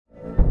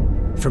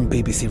From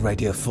BBC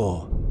Radio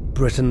 4,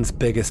 Britain's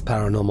biggest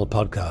paranormal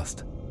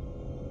podcast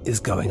is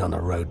going on a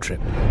road trip.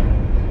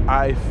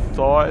 I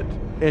thought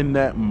in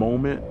that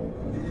moment,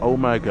 oh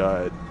my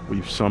God,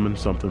 we've summoned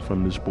something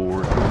from this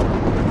board.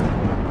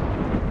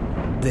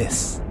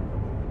 This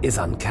is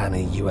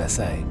Uncanny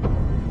USA.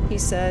 He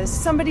says,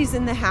 somebody's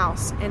in the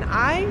house, and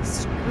I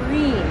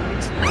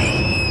screamed.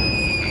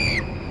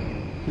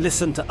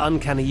 Listen to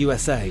Uncanny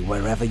USA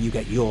wherever you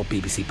get your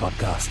BBC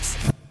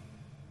podcasts,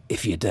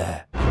 if you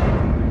dare.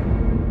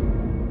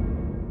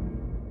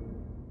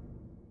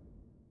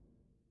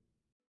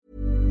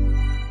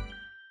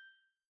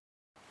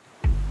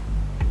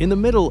 In the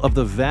middle of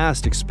the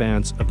vast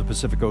expanse of the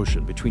Pacific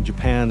Ocean between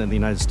Japan and the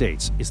United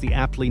States is the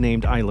aptly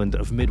named island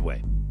of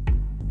Midway.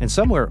 And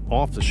somewhere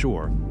off the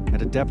shore,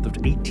 at a depth of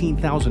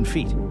 18,000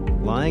 feet,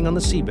 lying on the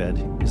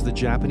seabed, is the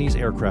Japanese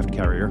aircraft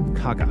carrier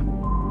Kaga.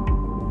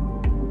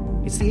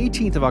 It's the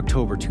 18th of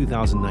October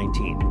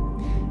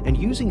 2019, and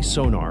using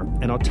sonar,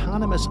 an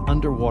autonomous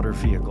underwater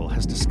vehicle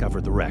has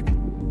discovered the wreck.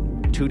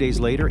 2 days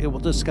later, it will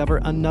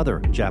discover another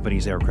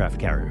Japanese aircraft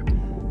carrier,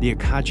 the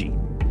Akaji.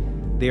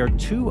 They are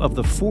two of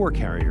the four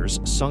carriers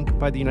sunk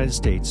by the United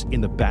States in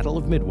the Battle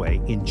of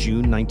Midway in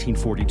June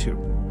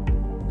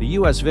 1942. The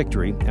U.S.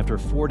 victory, after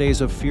 4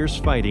 days of fierce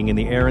fighting in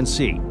the air and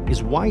sea,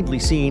 is widely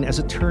seen as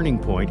a turning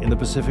point in the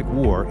Pacific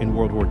War in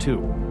World War II.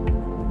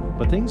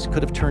 But things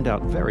could have turned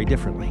out very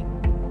differently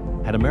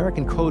had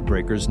American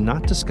codebreakers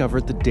not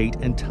discovered the date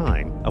and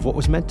time of what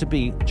was meant to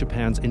be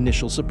Japan's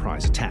initial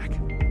surprise attack.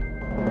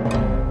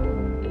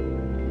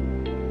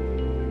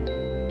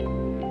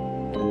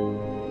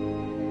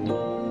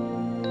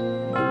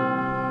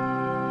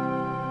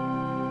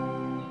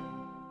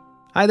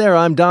 Hi there,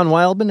 I'm Don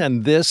Wildman,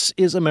 and this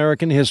is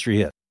American History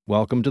Hit.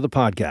 Welcome to the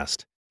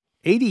podcast.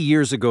 80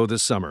 years ago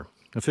this summer,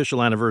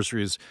 official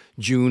anniversary is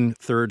June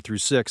 3rd through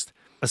 6th,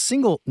 a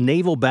single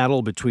naval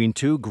battle between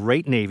two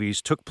great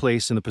navies took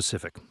place in the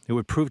Pacific. It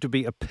would prove to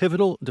be a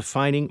pivotal,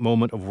 defining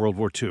moment of World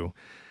War II.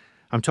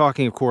 I'm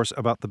talking, of course,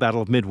 about the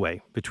Battle of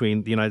Midway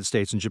between the United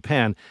States and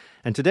Japan.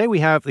 And today we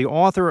have the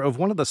author of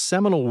one of the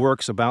seminal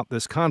works about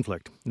this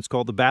conflict. It's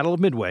called The Battle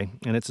of Midway,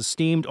 and its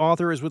esteemed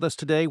author is with us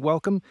today.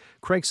 Welcome,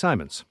 Craig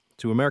Simons,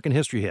 to American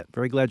History Hit.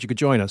 Very glad you could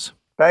join us.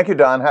 Thank you,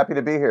 Don. Happy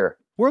to be here.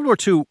 World War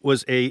II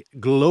was a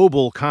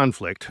global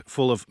conflict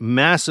full of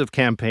massive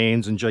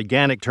campaigns and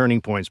gigantic turning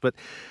points, but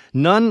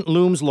none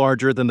looms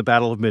larger than the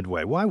Battle of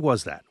Midway. Why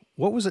was that?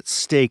 What was at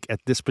stake at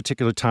this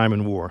particular time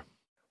in war?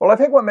 Well, I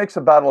think what makes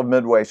the Battle of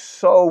Midway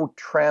so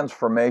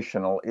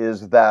transformational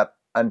is that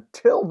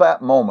until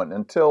that moment,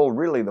 until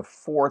really the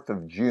 4th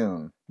of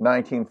June,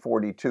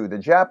 1942, the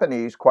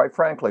Japanese, quite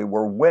frankly,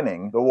 were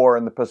winning the war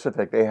in the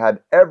Pacific. They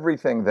had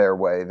everything their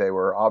way. They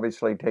were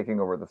obviously taking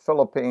over the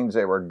Philippines.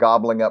 They were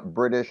gobbling up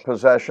British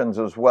possessions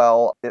as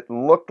well. It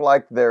looked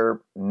like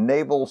their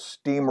naval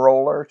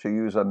steamroller, to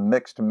use a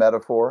mixed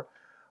metaphor,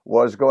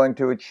 was going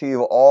to achieve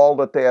all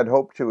that they had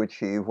hoped to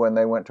achieve when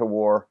they went to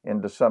war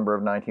in December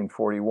of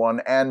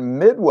 1941. And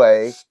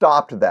Midway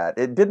stopped that.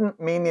 It didn't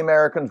mean the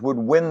Americans would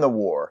win the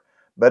war,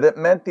 but it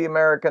meant the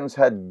Americans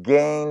had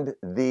gained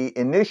the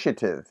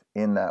initiative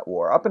in that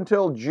war. Up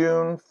until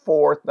June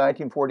 4th,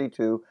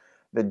 1942,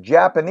 the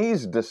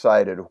Japanese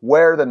decided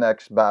where the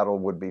next battle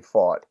would be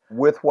fought,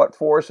 with what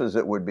forces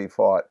it would be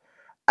fought.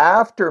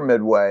 After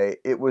Midway,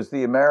 it was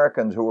the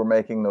Americans who were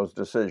making those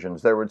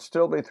decisions. There would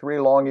still be 3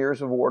 long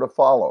years of war to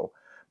follow,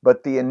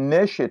 but the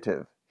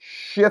initiative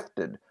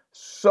shifted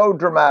so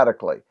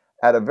dramatically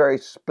at a very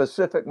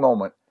specific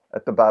moment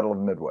at the Battle of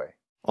Midway.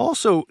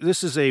 Also,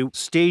 this is a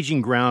staging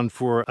ground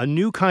for a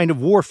new kind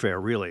of warfare,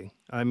 really.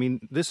 I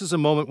mean, this is a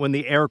moment when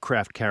the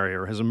aircraft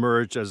carrier has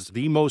emerged as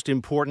the most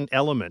important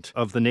element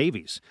of the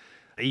navies.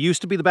 It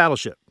used to be the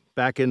battleship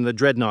back in the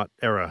dreadnought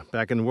era,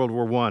 back in World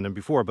War I and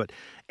before, but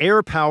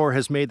air power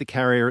has made the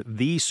carrier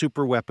the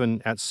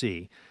superweapon at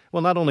sea.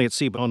 Well, not only at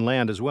sea, but on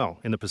land as well,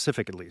 in the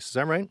Pacific at least. Is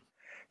that right?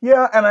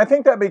 Yeah, and I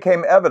think that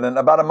became evident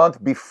about a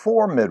month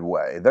before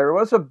Midway. There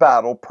was a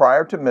battle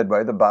prior to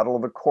Midway, the Battle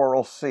of the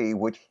Coral Sea,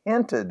 which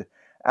hinted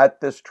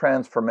at this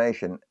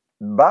transformation.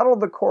 Battle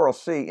of the Coral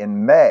Sea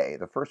in May,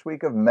 the first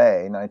week of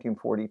May,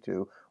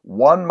 1942,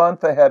 1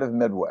 month ahead of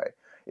Midway,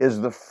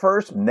 is the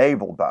first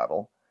naval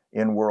battle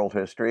in world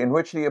history in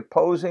which the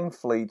opposing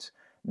fleets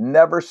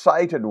never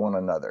sighted one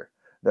another.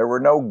 There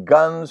were no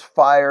guns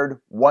fired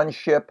one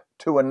ship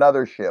to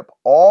another ship.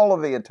 All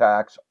of the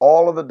attacks,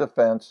 all of the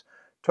defense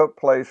took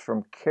place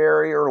from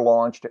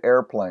carrier-launched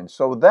airplanes.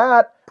 So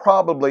that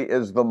probably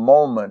is the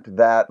moment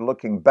that,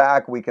 looking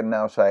back, we can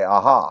now say,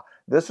 aha,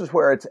 this is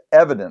where it's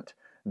evident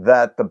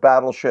that the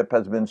battleship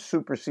has been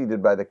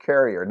superseded by the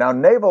carrier. Now,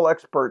 naval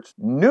experts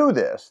knew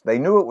this. They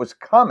knew it was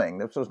coming.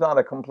 This was not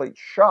a complete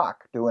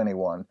shock to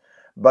anyone.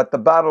 But the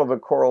Battle of the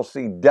Coral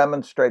Sea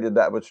demonstrated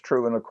that was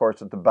true. And, of course,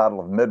 at the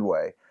Battle of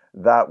Midway,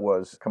 that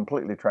was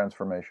completely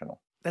transformational.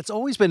 That's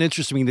always been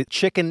interesting to me, the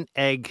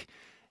chicken-egg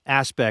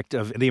aspect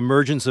of the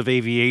emergence of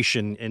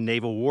aviation in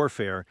naval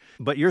warfare,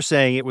 but you're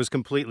saying it was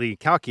completely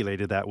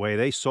calculated that way.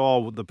 They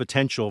saw the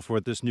potential for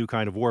this new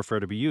kind of warfare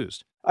to be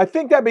used. I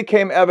think that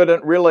became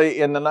evident really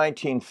in the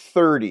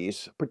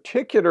 1930s,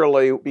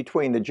 particularly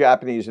between the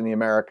Japanese and the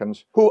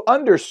Americans, who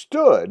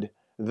understood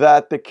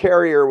that the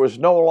carrier was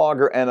no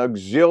longer an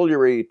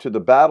auxiliary to the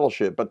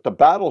battleship, but the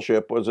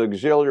battleship was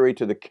auxiliary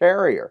to the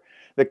carrier.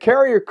 The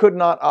carrier could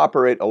not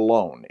operate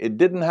alone. It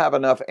didn't have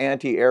enough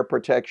anti-air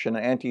protection,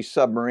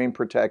 anti-submarine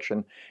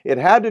protection. It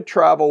had to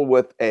travel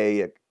with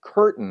a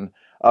curtain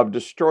of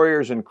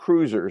destroyers and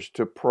cruisers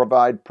to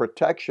provide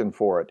protection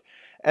for it.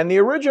 And the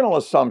original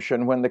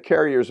assumption when the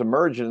carriers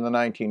emerged in the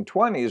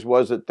 1920s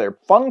was that their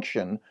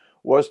function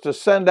was to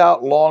send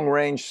out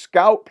long-range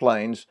scout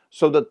planes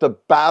so that the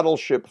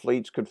battleship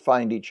fleets could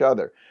find each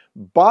other.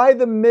 By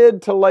the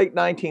mid to late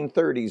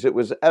 1930s, it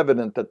was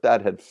evident that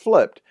that had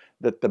flipped,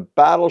 that the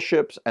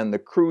battleships and the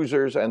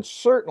cruisers and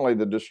certainly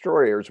the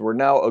destroyers were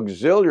now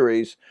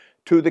auxiliaries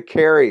to the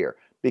carrier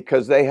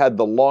because they had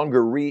the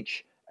longer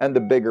reach and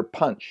the bigger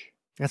punch.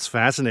 That's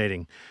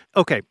fascinating.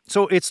 Okay,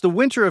 so it's the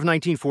winter of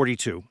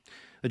 1942.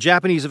 The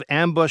Japanese have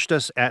ambushed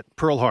us at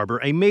Pearl Harbor,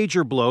 a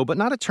major blow, but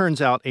not, it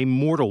turns out, a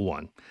mortal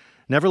one.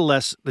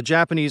 Nevertheless, the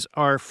Japanese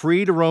are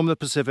free to roam the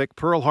Pacific.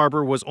 Pearl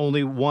Harbor was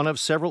only one of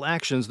several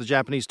actions the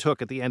Japanese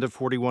took at the end of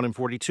 41 and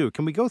 42.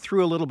 Can we go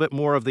through a little bit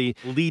more of the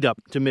lead up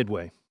to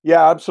Midway?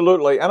 Yeah,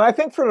 absolutely. And I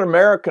think for the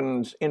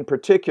Americans in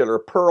particular,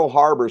 Pearl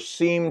Harbor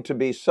seemed to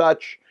be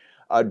such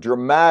a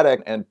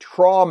dramatic and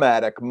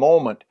traumatic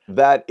moment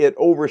that it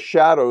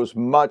overshadows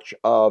much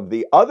of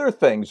the other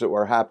things that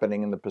were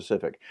happening in the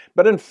Pacific.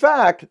 But in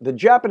fact, the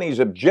Japanese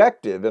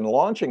objective in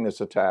launching this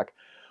attack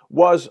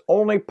was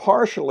only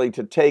partially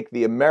to take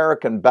the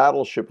American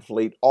battleship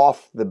fleet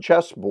off the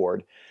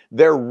chessboard.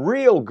 Their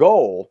real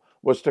goal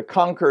was to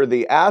conquer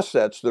the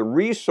assets, the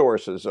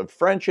resources of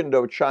French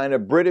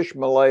Indochina, British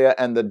Malaya,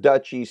 and the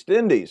Dutch East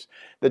Indies.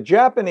 The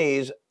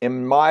Japanese,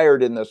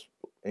 mired in this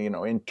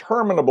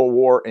interminable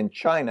war in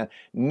China,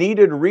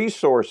 needed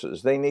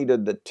resources. They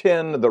needed the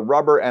tin, the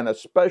rubber, and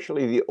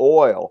especially the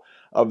oil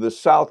of the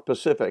South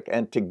Pacific.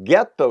 And to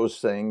get those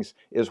things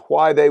is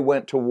why they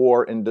went to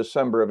war in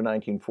December of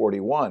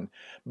 1941.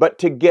 But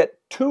to get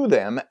to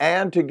them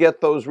and to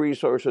get those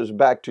resources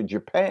back to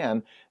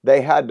Japan,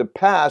 they had to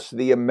pass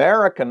the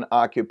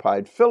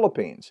American-occupied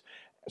Philippines.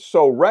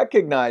 So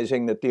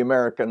recognizing that the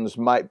Americans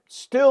might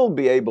still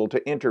be able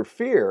to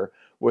interfere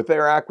with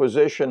their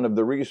acquisition of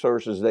the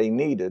resources they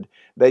needed,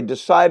 they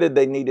decided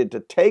they needed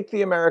to take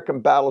the American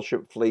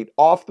battleship fleet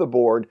off the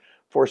board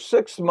for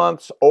 6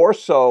 months or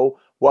so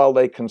while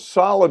they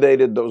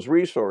consolidated those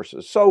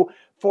resources. So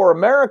for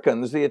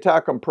Americans, the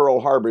attack on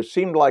Pearl Harbor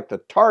seemed like the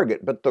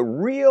target, but the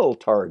real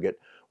target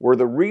were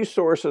the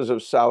resources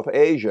of South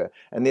Asia,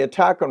 and the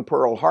attack on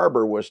Pearl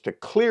Harbor was to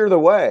clear the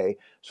way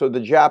so the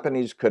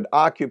Japanese could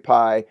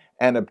occupy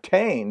and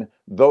obtain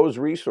those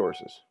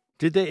resources.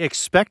 Did they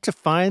expect to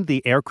find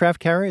the aircraft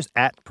carriers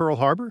at Pearl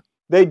Harbor?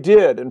 They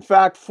did. In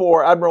fact,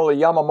 for Admiral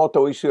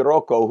Yamamoto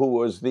Isiroko, who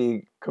was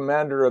the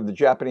commander of the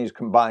Japanese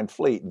Combined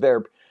Fleet,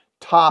 their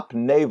top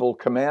naval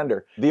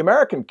commander, the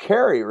American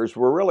carriers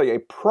were really a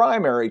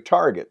primary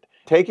target.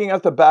 Taking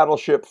out the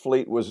battleship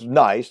fleet was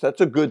nice,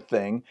 that's a good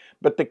thing,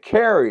 but the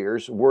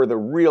carriers were the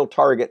real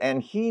target,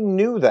 and he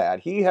knew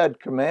that. He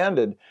had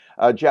commanded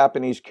a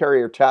Japanese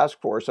carrier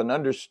task force and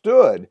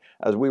understood,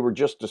 as we were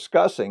just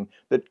discussing,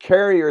 that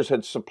carriers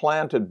had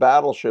supplanted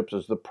battleships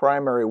as the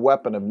primary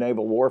weapon of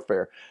naval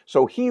warfare.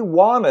 So he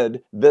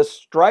wanted this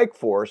strike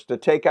force to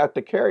take out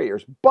the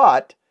carriers,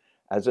 but,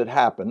 as it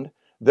happened,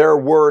 there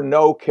were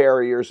no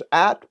carriers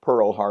at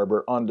Pearl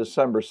Harbor on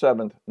December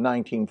 7th,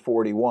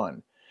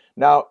 1941.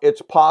 Now,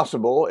 it's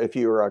possible, if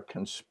you're a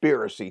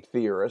conspiracy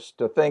theorist,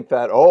 to think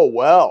that, oh,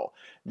 well,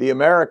 the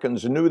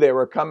Americans knew they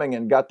were coming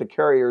and got the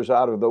carriers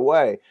out of the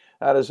way.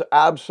 That is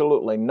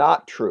absolutely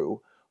not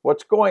true.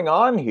 What's going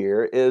on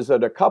here is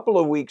that a couple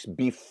of weeks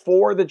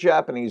before the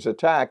Japanese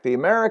attack, the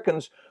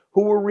Americans,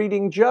 who were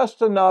reading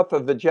just enough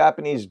of the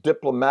Japanese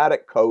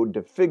diplomatic code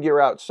to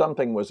figure out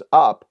something was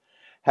up,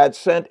 had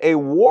sent a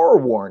war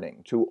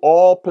warning to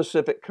all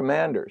Pacific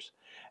commanders.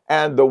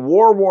 And the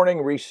war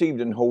warning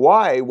received in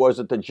Hawaii was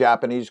that the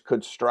Japanese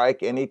could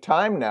strike any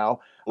time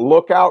now.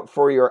 Look out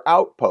for your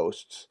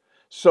outposts.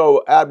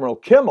 So Admiral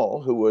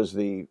Kimmel, who was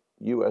the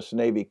U.S.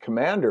 Navy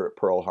commander at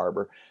Pearl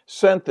Harbor,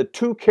 sent the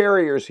two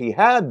carriers he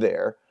had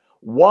there,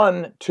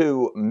 one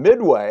to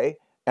Midway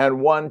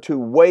and one to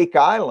Wake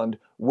Island,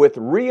 with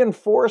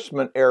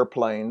reinforcement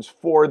airplanes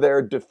for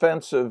their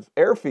defensive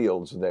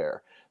airfields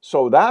there.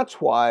 So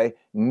that's why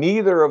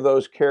neither of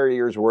those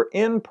carriers were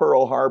in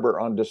Pearl Harbor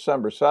on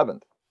December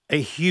 7th. A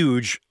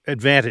huge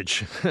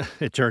advantage,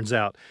 it turns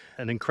out.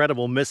 An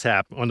incredible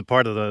mishap on the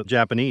part of the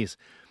Japanese.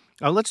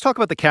 Let's talk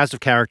about the cast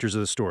of characters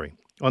of the story.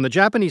 On the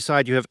Japanese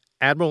side, you have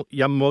Admiral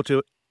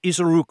Yamamoto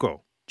Isiroko,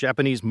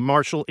 Japanese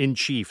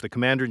Marshal-in-Chief, the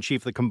Commander-in-Chief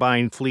of the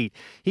Combined Fleet.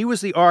 He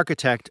was the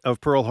architect of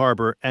Pearl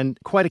Harbor and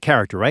quite a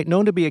character, right?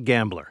 Known to be a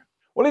gambler.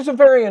 Well, he's a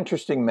very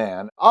interesting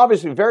man,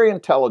 obviously very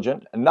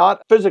intelligent,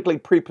 not physically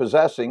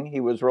prepossessing. He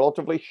was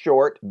relatively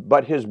short,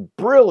 but his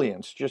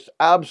brilliance just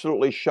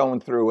absolutely shone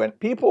through, and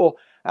people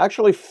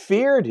actually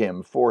feared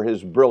him for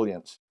his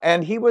brilliance.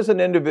 And he was an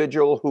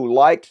individual who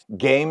liked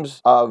games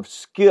of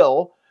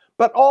skill,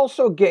 but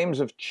also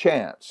games of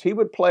chance. He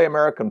would play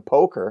American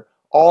poker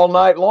all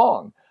night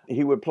long.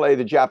 He would play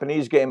the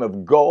Japanese game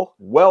of Go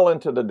well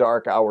into the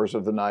dark hours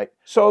of the night.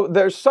 So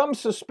there's some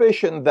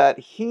suspicion that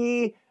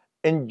he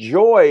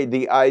enjoyed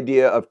the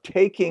idea of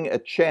taking a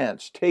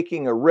chance,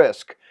 taking a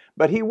risk,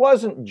 but he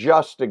wasn't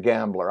just a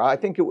gambler. I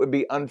think it would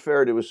be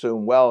unfair to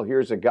assume, well,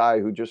 here's a guy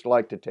who just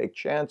liked to take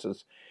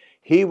chances.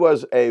 He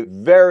was a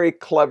very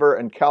clever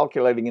and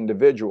calculating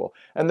individual.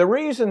 And the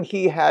reason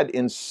he had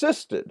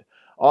insisted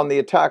on the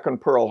attack on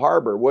Pearl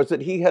Harbor was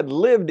that he had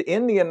lived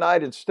in the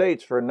United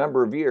States for a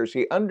number of years.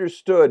 He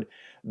understood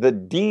the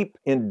deep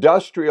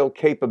industrial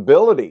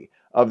capability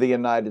of the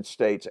United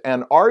States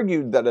and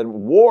argued that a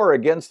war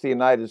against the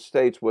United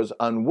States was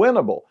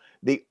unwinnable.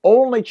 The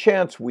only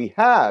chance we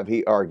have,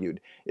 he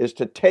argued, is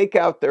to take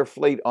out their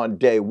fleet on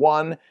day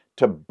one,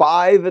 to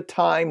buy the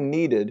time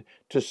needed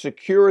to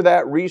secure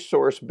that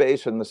resource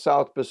base in the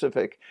South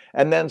Pacific,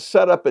 and then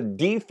set up a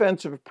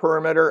defensive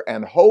perimeter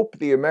and hope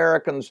the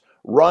Americans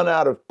run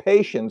out of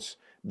patience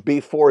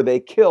before they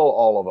kill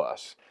all of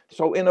us.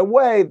 So in a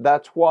way,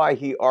 that's why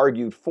he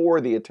argued for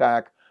the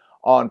attack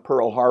on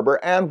Pearl Harbor,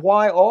 and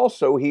why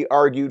also he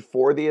argued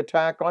for the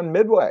attack on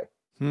Midway.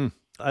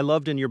 I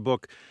loved in your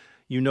book,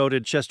 you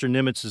noted Chester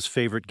Nimitz's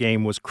favorite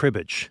game was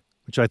cribbage,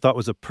 which I thought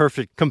was a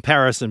perfect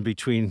comparison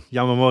between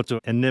Yamamoto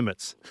and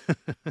Nimitz.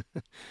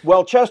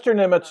 Well, Chester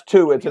Nimitz,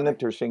 too, is an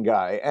interesting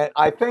guy, and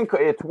I think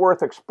it's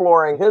worth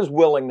exploring his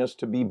willingness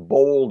to be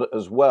bold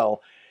as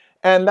well.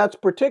 And that's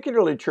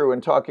particularly true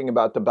in talking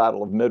about the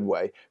Battle of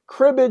Midway.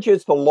 Cribbage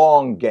is the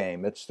long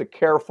game. It's the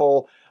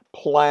careful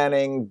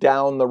planning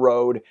down the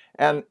road,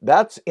 and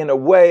that's in a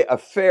way a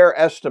fair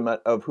estimate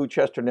of who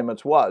Chester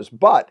Nimitz was.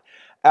 But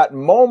at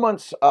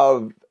moments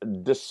of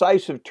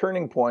decisive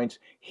turning points,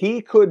 he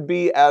could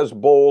be as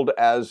bold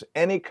as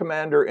any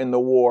commander in the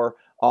war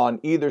on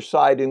either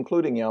side,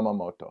 including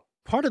Yamamoto.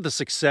 Part of the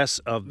success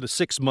of the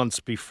 6 months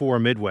before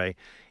Midway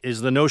is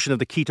the notion of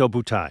the Kito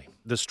Butai,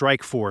 the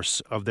strike force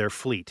of their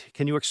fleet.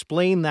 Can you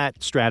explain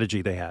that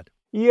strategy they had?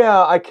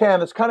 Yeah, I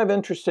can. It's kind of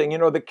interesting. You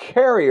know, the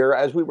carrier,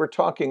 as we were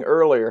talking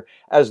earlier,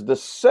 as the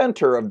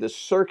center of this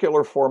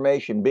circular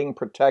formation being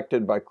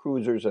protected by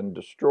cruisers and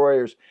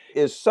destroyers,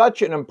 is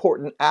such an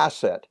important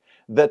asset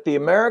that the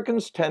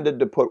Americans tended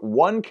to put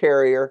one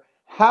carrier,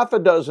 half a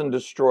dozen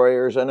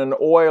destroyers, and an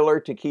oiler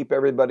to keep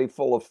everybody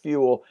full of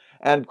fuel,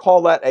 and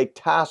call that a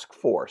task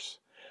force.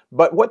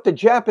 But what the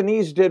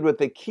Japanese did with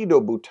the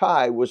Kito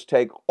Butai was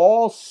take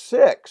all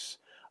 6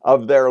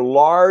 of their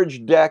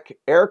large deck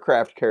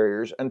aircraft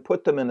carriers and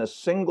put them in a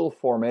single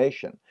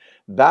formation.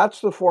 That's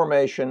the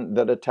formation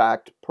that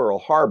attacked Pearl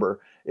Harbor.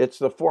 It's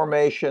the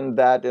formation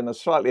that, in a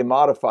slightly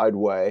modified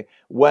way,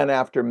 went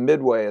after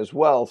Midway as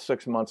well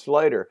 6 months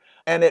later.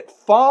 And it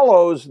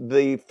follows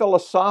the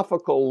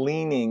philosophical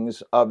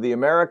leanings of the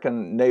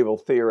American naval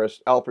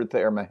theorist Alfred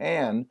Thayer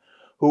Mahan,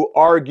 who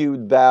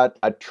argued that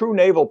a true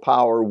naval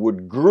power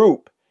would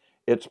group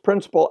its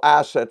principal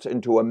assets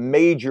into a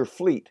major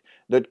fleet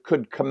that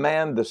could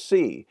command the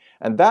sea.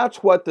 And that's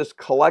what this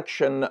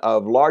collection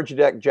of large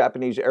deck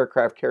Japanese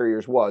aircraft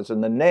carriers was.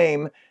 And the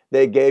name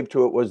they gave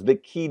to it was the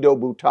Kito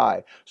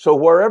Butai. So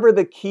wherever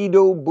the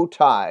Kito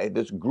Butai,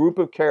 this group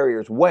of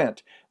carriers,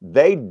 went,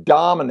 they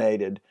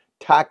dominated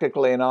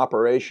tactically and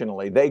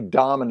operationally. They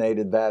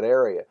dominated that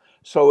area.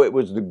 So it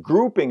was the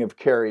grouping of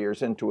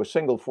carriers into a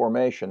single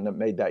formation that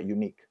made that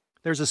unique.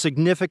 There's a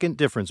significant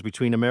difference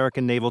between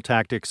American naval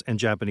tactics and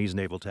Japanese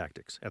naval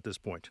tactics at this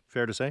point.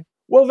 Fair to say?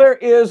 Well, there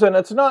is, and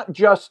it's not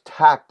just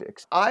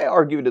tactics. I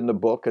argued in the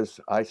book,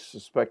 as I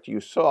suspect you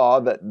saw,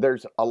 that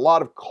there's a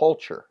lot of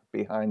culture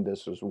behind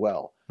this as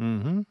well.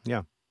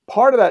 Yeah.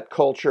 Part of that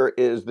culture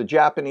is the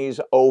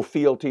Japanese owe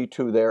fealty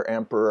to their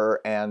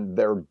emperor, and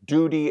their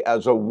duty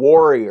as a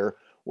warrior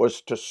was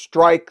to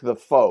strike the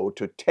foe,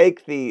 to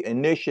take the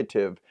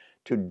initiative,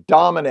 to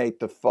dominate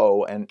the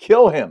foe and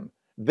kill him.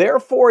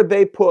 Therefore,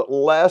 they put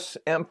less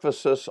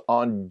emphasis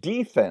on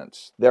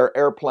defense. Their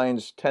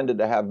airplanes tended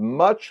to have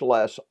much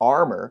less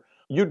armor.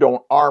 You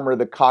don't armor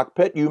the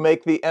cockpit, you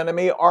make the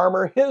enemy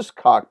armor his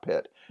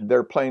cockpit.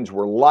 Their planes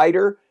were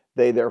lighter,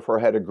 they therefore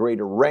had a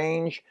greater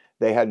range,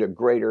 they had a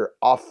greater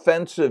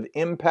offensive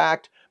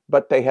impact,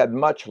 but they had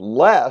much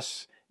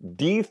less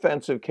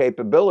defensive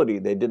capability.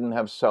 They didn't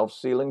have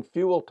self-sealing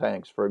fuel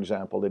tanks, for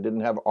example. They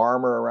didn't have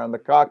armor around the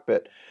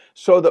cockpit.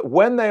 So that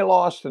when they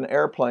lost an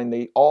airplane,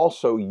 they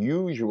also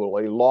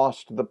usually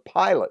lost the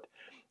pilot.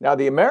 Now,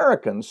 the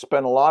Americans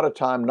spent a lot of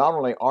time not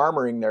only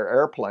armoring their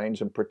airplanes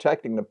and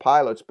protecting the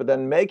pilots, but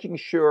then making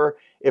sure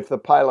if the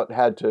pilot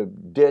had to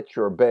ditch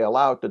or bail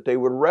out, that they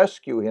would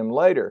rescue him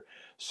later.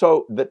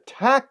 So the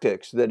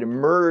tactics that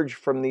emerged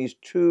from these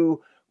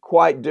two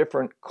quite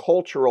different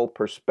cultural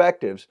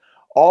perspectives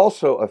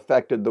also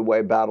affected the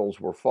way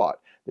battles were fought.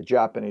 The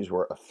Japanese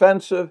were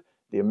offensive,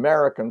 The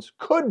Americans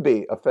could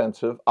be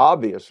offensive,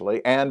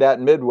 obviously, and at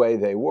Midway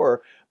they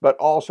were, but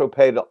also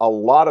paid a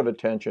lot of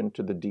attention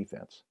to the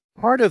defense.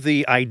 Part of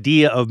the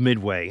idea of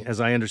Midway, as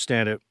I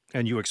understand it,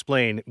 and you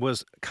explain,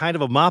 was kind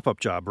of a mop-up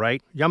job,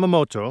 right?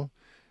 Yamamoto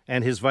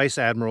and his Vice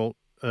Admiral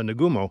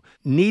Nagumo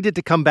needed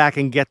to come back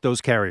and get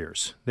those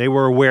carriers. They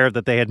were aware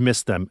that they had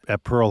missed them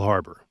at Pearl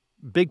Harbor.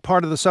 Big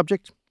part of the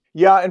subject?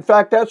 Yeah, in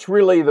fact, that's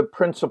really the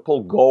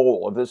principal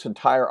goal of this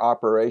entire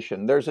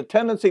operation. There's a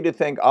tendency to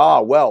think,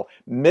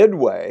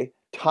 Midway,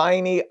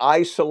 tiny,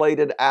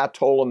 isolated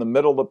atoll in the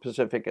middle of the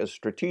Pacific, is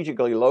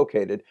strategically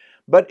located,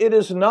 but it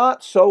is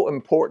not so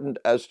important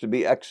as to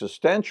be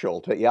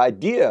existential to the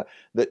idea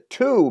that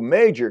two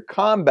major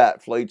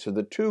combat fleets of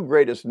the two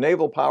greatest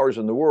naval powers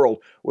in the world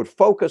would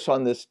focus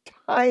on this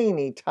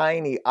tiny,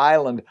 tiny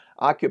island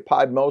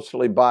occupied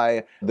mostly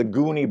by the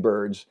Goonie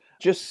birds.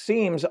 Just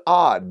seems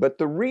odd. But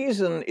the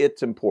reason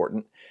it's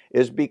important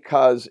is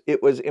because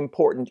it was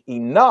important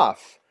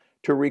enough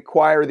to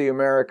require the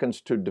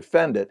Americans to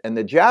defend it. And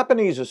the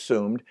Japanese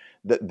assumed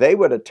that they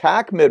would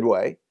attack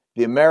Midway.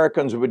 The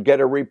Americans would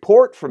get a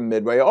report from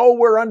Midway, oh,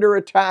 we're under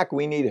attack,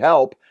 we need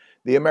help.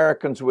 The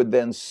Americans would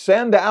then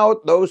send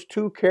out those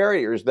two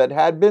carriers that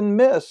had been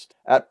missed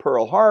at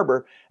Pearl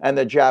Harbor, and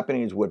the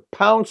Japanese would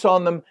pounce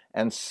on them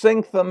and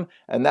sink them,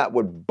 and that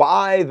would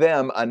buy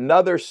them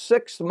another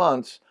 6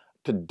 months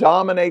to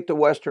dominate the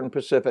Western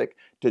Pacific,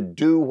 to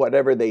do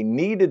whatever they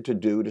needed to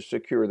do to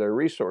secure their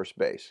resource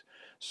base.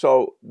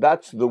 So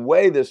that's the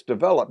way this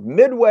developed.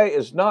 Midway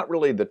is not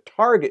really the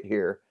target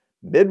here.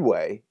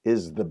 Midway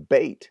is the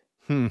bait.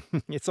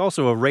 It's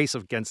also a race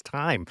against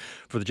time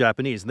for the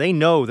Japanese. They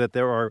know that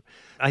there are,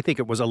 I think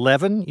it was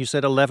 11, you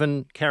said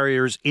 11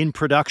 carriers in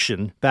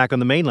production back on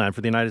the mainland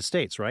for the United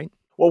States, right?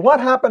 Well, what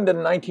happened in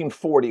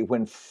 1940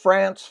 when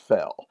France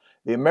fell?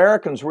 The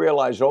Americans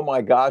realized, oh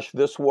my gosh,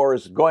 this war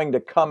is going to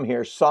come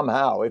here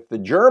somehow. If the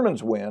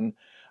Germans win,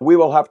 we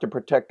will have to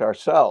protect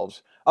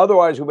ourselves.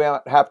 Otherwise, we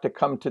might have to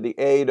come to the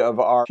aid of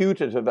our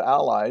putative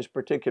allies,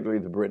 particularly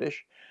the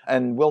British,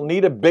 and we'll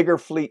need a bigger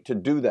fleet to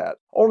do that.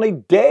 Only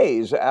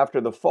days after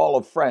the fall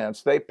of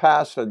France, they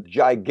passed a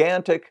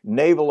gigantic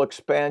naval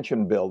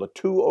expansion bill, the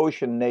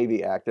Two-Ocean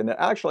Navy Act, and it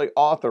actually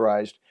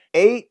authorized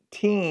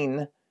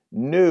 18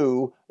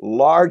 new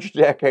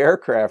large-deck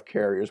aircraft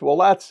carriers. Well,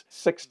 that's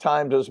 6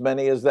 times as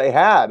many as they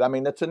had. I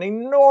mean, it's an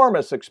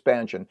enormous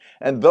expansion.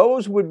 And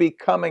those would be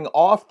coming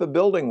off the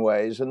building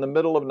ways in the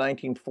middle of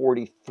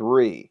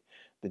 1943.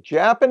 The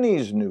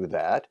Japanese knew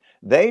that.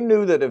 They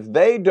knew that if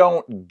they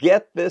don't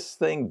get this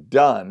thing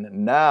done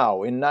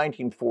now in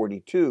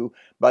 1942,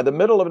 by the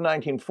middle of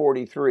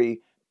 1943,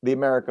 the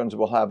Americans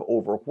will have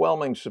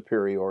overwhelming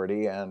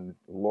superiority, and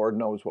Lord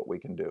knows what we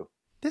can do.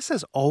 This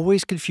has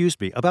always confused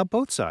me about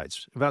both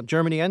sides, about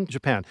Germany and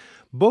Japan.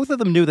 Both of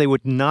them knew they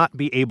would not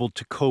be able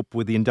to cope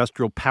with the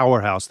industrial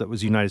powerhouse that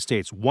was the United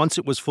States once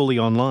it was fully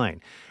online.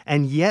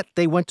 And yet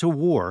they went to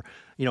war,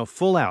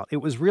 full out. It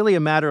was really a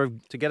matter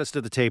of to get us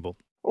to the table.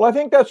 Well, I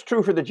think that's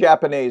true for the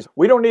Japanese.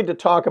 We don't need to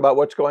talk about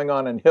what's going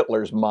on in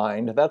Hitler's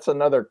mind. That's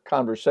another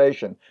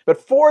conversation. But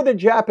for the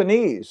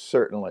Japanese,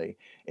 certainly,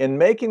 in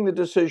making the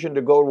decision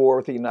to go to war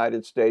with the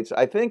United States,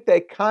 I think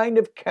they kind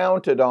of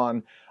counted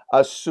on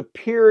a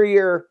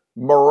superior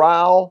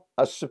morale,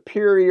 a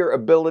superior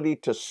ability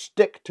to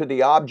stick to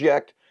the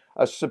object,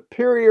 a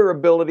superior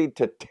ability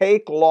to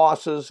take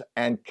losses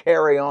and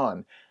carry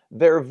on.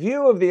 Their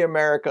view of the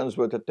Americans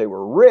was that they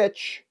were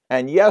rich,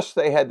 and yes,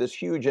 they had this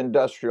huge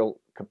industrial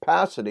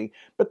capacity,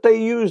 but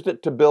they used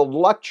it to build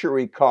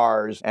luxury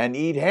cars and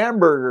eat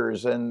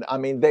hamburgers, and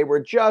they were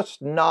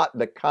just not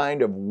the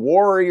kind of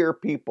warrior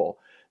people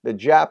the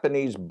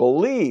Japanese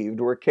believed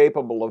were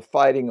capable of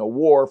fighting a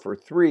war for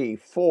 3,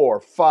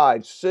 4,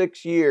 5,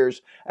 6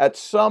 years. At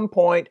some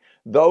point,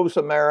 those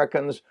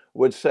Americans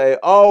would say,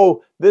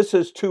 oh, this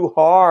is too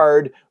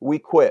hard, we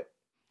quit.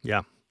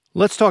 Yeah.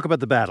 Let's talk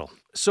about the battle.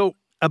 So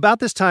about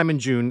this time in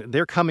June,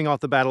 they're coming off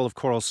the Battle of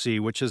Coral Sea,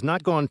 which has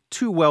not gone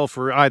too well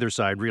for either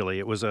side, really.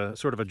 It was a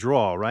sort of a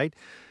draw, right?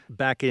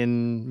 Back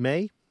in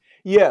May?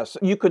 Yes,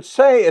 you could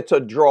say it's a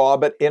draw,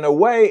 but in a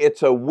way,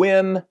 it's a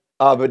win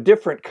of a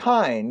different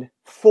kind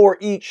for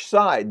each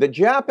side. The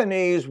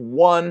Japanese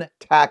won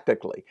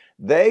tactically.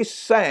 They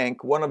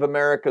sank one of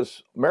America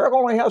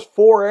only has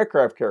 4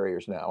 aircraft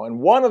carriers now, and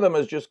one of them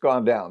has just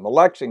gone down, the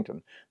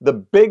Lexington. The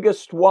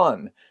biggest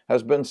one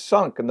has been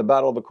sunk in the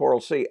Battle of the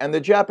Coral Sea, and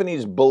the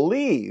Japanese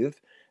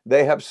believe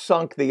they have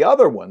sunk the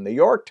other one, the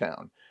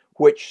Yorktown,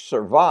 which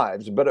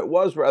survives, but it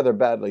was rather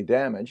badly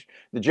damaged.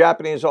 The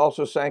Japanese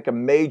also sank a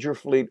major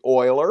fleet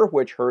oiler,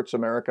 which hurts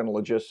American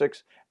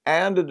logistics,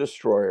 and a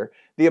destroyer.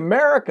 The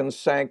Americans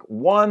sank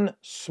one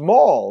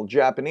small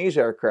Japanese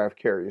aircraft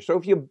carrier. So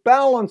if you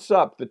balance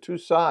up the two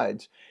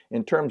sides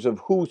in terms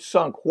of who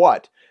sunk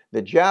what,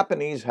 the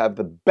Japanese have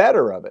the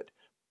better of it.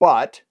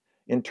 But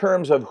in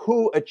terms of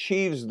who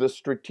achieves the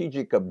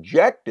strategic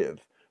objective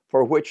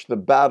for which the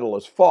battle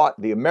is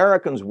fought, the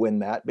Americans win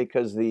that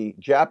because the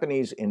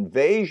Japanese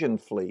invasion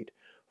fleet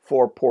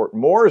for Port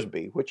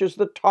Moresby, which is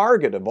the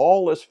target of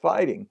all this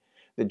fighting,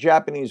 the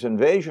Japanese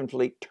invasion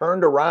fleet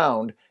turned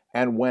around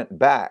and went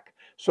back.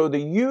 So the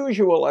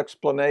usual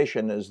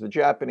explanation is the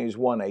Japanese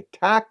won a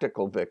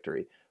tactical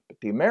victory, but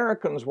the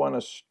Americans won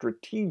a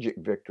strategic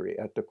victory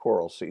at the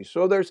Coral Sea.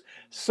 So there's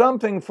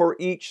something for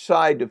each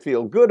side to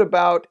feel good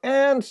about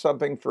and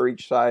something for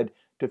each side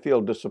to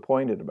feel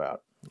disappointed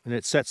about. And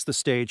it sets the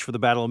stage for the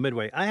Battle of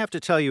Midway. I have to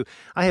tell you,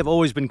 I have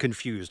always been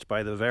confused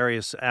by the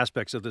various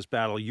aspects of this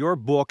battle. Your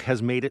book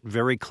has made it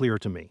very clear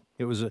to me.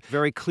 It was a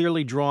very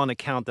clearly drawn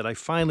account that I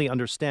finally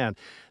understand.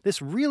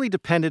 This really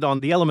depended on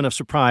the element of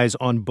surprise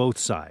on both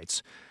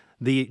sides.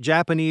 The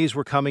Japanese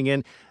were coming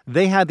in.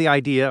 They had the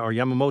idea, or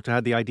Yamamoto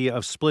had the idea,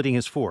 of splitting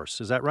his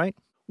force. Is that right?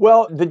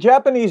 Well, the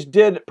Japanese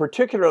did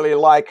particularly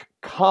like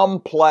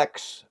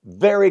complex,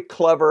 very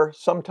clever,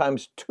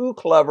 sometimes too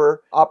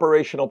clever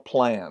operational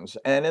plans.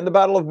 And in the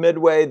Battle of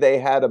Midway, they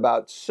had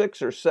about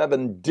 6 or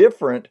 7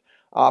 different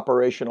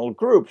operational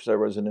groups. There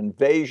was an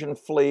invasion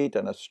fleet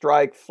and a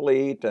strike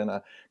fleet and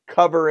a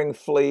covering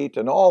fleet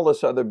and all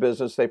this other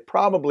business. They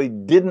probably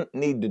didn't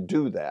need to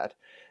do that.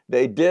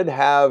 They did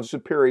have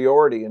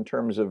superiority in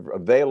terms of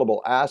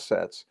available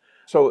assets.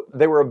 So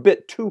they were a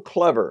bit too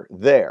clever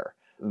there.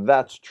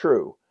 That's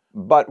true.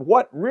 But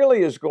what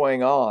really is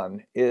going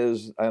on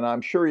is, and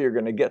I'm sure you're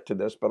going to get to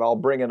this, but I'll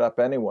bring it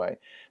up anyway.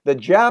 The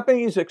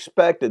Japanese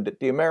expected that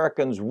the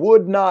Americans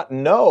would not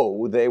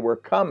know they were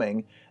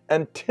coming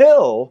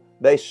until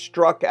they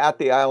struck at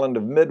the island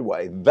of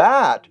Midway.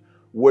 That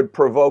would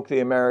provoke the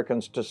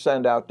Americans to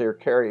send out their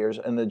carriers,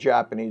 and the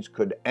Japanese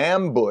could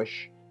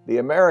ambush the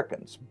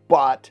Americans.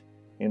 But,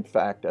 in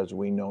fact, as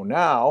we know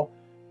now,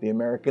 the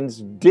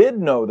Americans did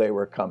know they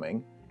were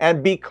coming,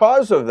 and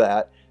because of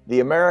that, the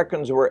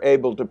Americans were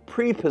able to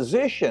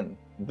pre-position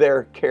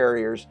their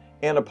carriers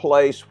in a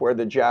place where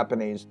the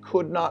Japanese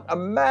could not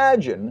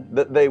imagine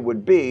that they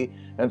would be.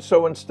 And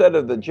so instead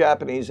of the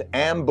Japanese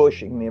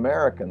ambushing the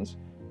Americans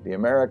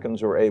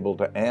were able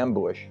to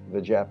ambush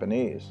the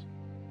Japanese.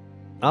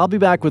 I'll be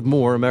back with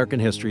more American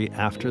history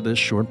after this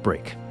short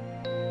break.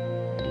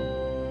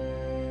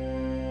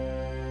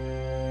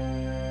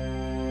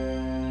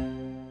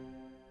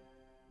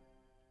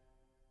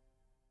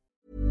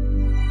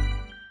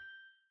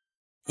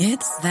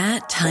 It's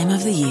that time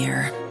of the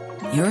year.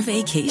 Your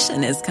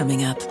vacation is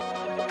coming up.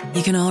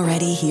 You can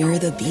already hear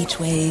the beach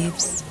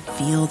waves,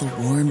 feel the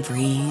warm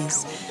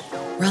breeze,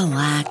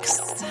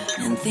 relax,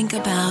 and think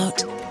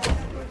about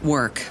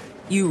work.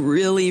 You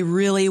really,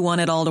 really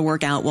want it all to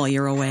work out while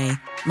you're away.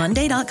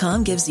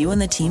 Monday.com gives you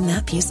and the team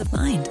that peace of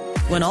mind.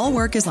 When all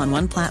work is on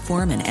one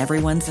platform and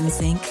everyone's in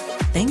sync,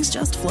 things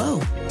just flow.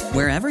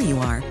 Wherever you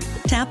are,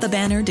 tap the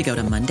banner to go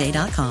to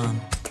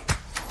Monday.com.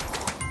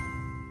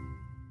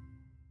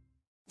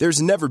 There's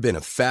never been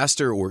a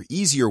faster or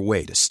easier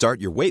way to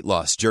start your weight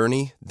loss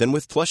journey than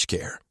with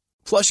PlushCare.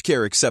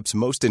 PlushCare accepts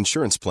most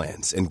insurance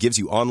plans and gives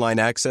you online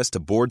access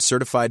to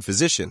board-certified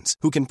physicians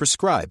who can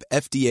prescribe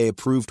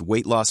FDA-approved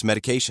weight loss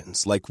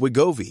medications like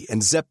Wegovy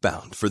and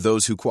Zepbound for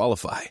those who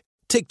qualify.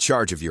 Take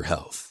charge of your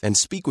health and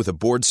speak with a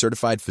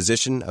board-certified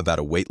physician about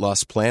a weight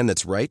loss plan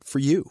that's right for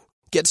you.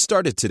 Get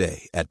started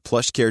today at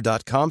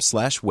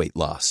plushcare.com/weight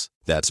loss.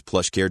 That's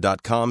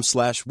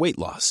plushcare.com/weight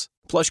loss.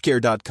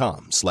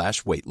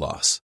 plushcare.com/weight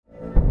loss.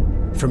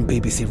 From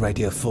BBC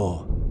Radio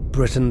 4,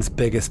 Britain's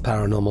biggest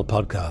paranormal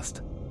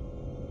podcast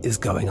is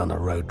going on a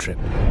road trip.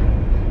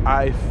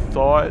 I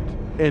thought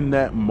in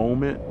that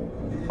moment,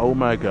 oh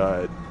my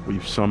God,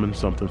 we've summoned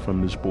something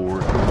from this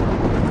board.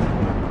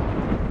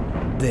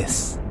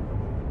 This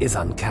is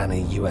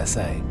Uncanny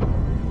USA.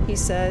 He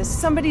says,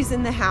 somebody's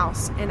in the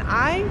house, and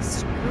I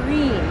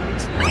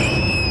screamed.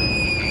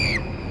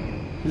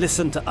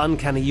 Listen to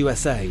Uncanny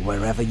USA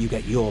wherever you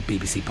get your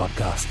BBC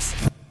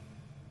podcasts,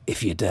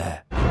 if you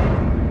dare.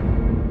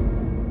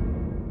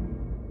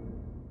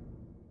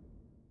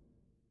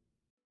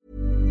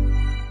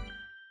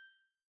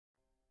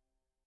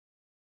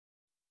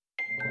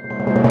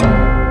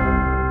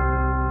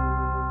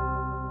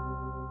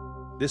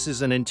 This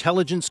is an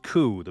intelligence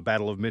coup, the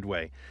Battle of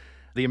Midway.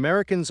 The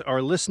Americans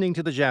are listening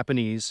to the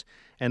Japanese,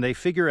 and they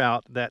figure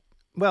out that,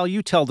 well,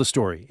 you tell the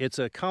story. It's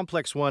a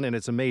complex one, and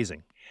it's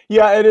amazing.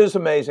 Yeah, it is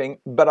amazing,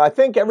 but I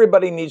think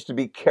everybody needs to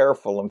be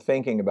careful in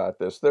thinking about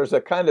this. There's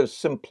a kind of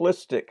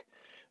simplistic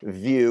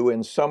view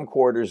in some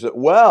quarters that,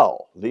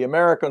 well, the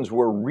Americans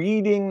were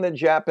reading the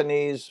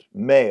Japanese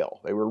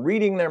mail. They were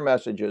reading their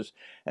messages,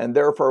 and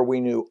therefore we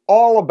knew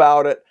all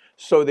about it.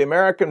 So the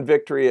American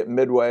victory at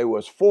Midway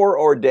was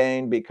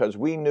foreordained because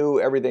we knew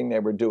everything they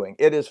were doing.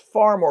 It is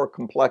far more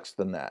complex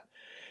than that.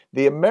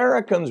 The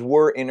Americans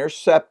were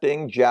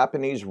intercepting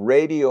Japanese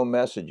radio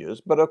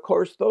messages, but of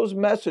course those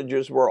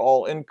messages were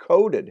all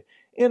encoded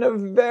in a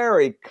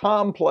very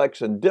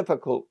complex and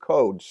difficult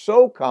code,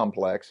 so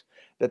complex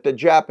that the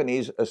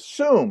Japanese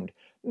assumed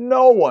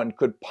no one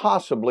could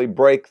possibly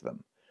break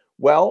them.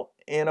 Well,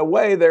 in a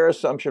way, their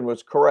assumption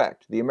was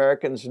correct. The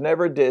Americans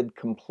never did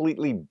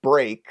completely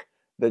break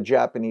the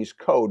Japanese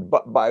code,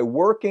 but by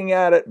working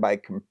at it, by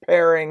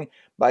comparing,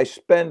 by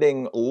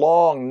spending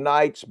long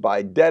nights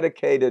by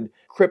dedicated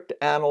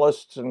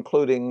cryptanalysts,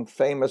 including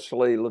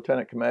famously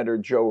Lieutenant Commander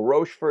Joe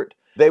Rochefort,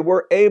 they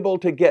were able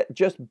to get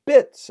just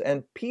bits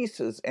and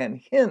pieces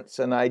and hints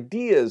and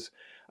ideas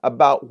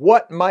about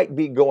what might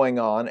be going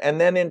on, and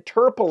then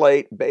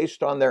interpolate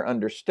based on their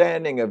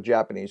understanding of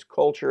Japanese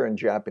culture and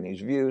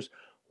Japanese views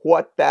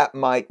what that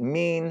might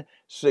mean,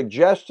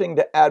 suggesting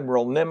to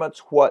Admiral Nimitz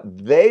what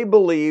they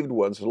believed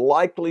was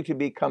likely to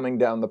be coming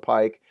down the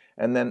pike,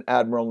 and then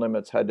Admiral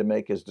Nimitz had to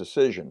make his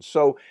decision.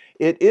 So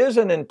it is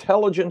an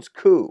intelligence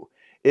coup.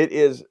 It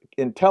is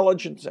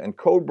intelligence, and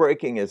code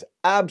breaking is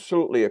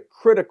absolutely a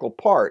critical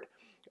part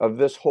of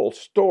this whole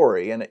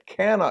story, and it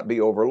cannot be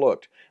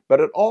overlooked. But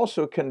it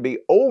also can be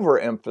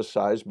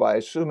overemphasized by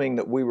assuming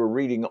that we were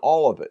reading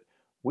all of it.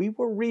 We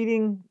were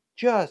reading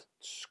just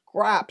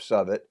scraps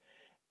of it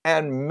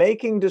and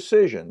making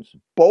decisions,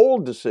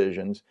 bold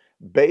decisions,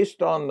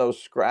 based on those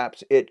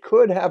scraps. It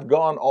could have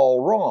gone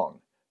all wrong,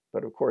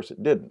 but of course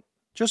it didn't.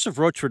 Joseph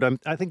Rochefort,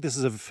 I think this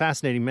is a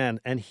fascinating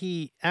man, and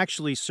he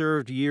actually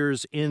served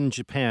years in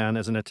Japan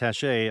as an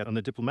attaché on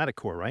the diplomatic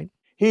corps, right?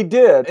 He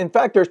did. In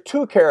fact, there's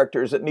two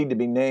characters that need to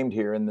be named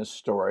here in this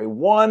story.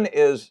 One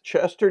is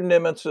Chester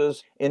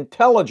Nimitz's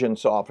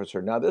intelligence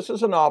officer. Now, this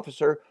is an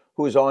officer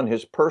who's on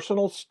his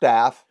personal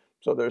staff.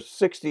 So there's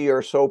 60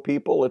 or so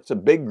people. It's a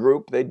big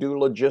group. They do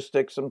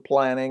logistics and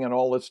planning and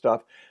all this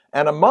stuff.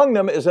 And among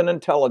them is an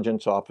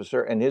intelligence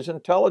officer, and his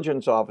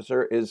intelligence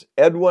officer is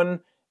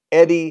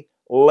Eddie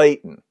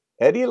Layton.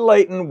 Eddie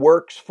Layton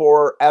works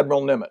for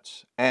Admiral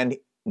Nimitz, and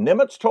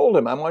Nimitz told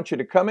him, I want you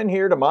to come in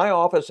here to my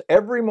office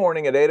every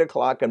morning at 8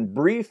 o'clock and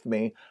brief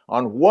me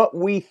on what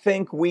we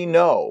think we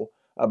know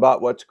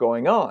about what's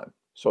going on.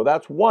 So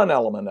that's one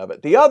element of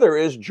it. The other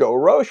is Joe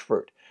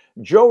Rochefort.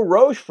 Joe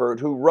Rochefort,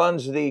 who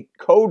runs the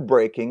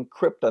code-breaking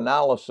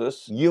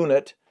cryptanalysis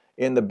unit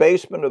in the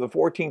basement of the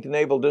 14th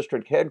Naval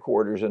District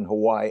headquarters in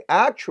Hawaii,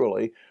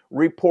 actually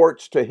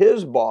reports to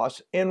his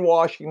boss in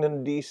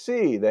Washington,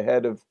 D.C., the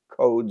head of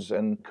codes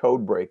and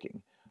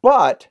code-breaking.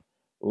 But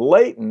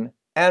Layton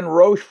and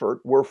Rochefort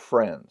were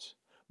friends.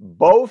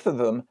 Both of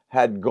them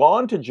had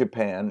gone to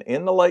Japan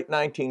in the late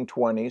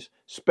 1920s,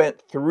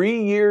 spent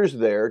 3 years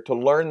there to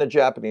learn the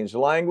Japanese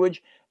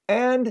language,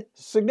 and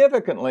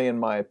significantly, in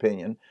my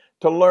opinion,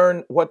 to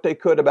learn what they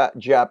could about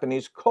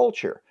Japanese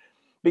culture.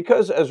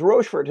 Because, as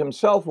Rochefort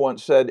himself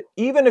once said,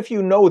 even if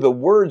you know the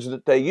words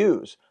that they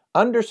use,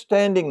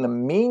 understanding the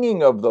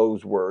meaning of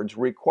those words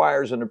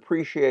requires an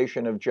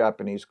appreciation of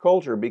Japanese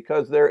culture,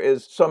 because there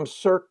is some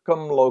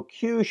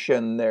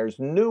circumlocution, there's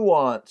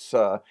nuance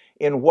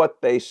in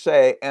what they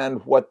say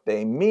and what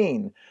they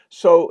mean.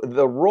 So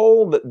the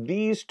role that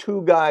these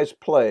two guys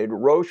played,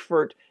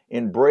 Rochefort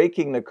in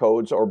breaking the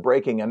codes, or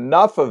breaking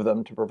enough of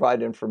them to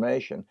provide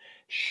information,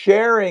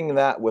 sharing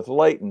that with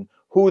Layton,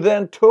 who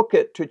then took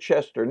it to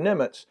Chester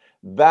Nimitz,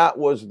 that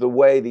was the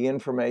way the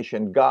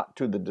information got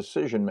to the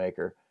decision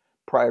maker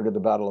prior to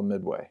the Battle of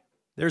Midway.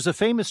 There's a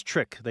famous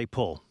trick they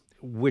pull,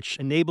 which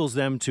enables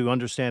them to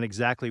understand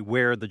exactly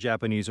where the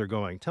Japanese are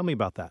going. Tell me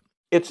about that.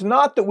 It's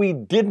not that we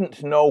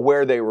didn't know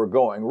where they were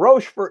going.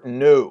 Rochefort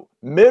knew.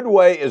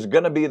 Midway is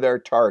going to be their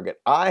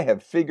target. I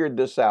have figured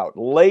this out.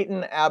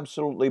 Layton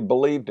absolutely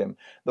believed him.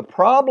 The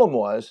problem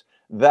was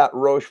that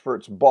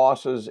Rochefort's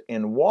bosses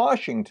in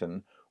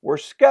Washington were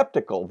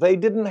skeptical. They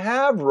didn't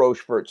have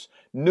Rochefort's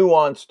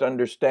nuanced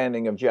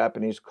understanding of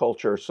Japanese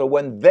culture. So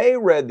when they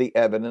read the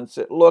evidence,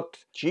 it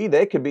looked, gee,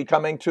 they could be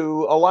coming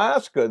to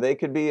Alaska. They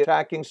could be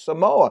attacking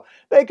Samoa.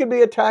 They could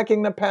be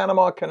attacking the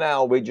Panama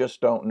Canal. We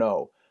just don't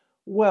know.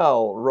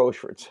 Well,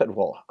 Rochefort said,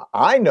 well,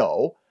 I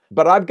know,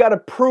 but I've got to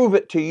prove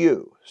it to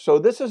you. So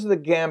this is the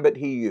gambit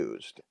he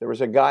used. There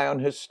was a guy on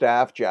his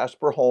staff,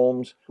 Jasper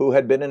Holmes, who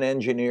had been an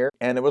engineer,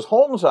 and it was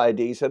Holmes'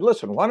 idea. He said,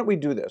 listen, why don't we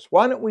do this?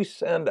 Why don't we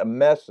send a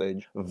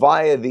message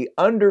via the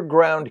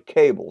underground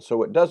cable,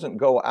 so it doesn't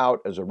go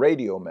out as a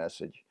radio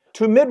message,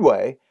 to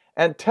Midway,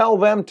 and tell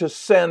them to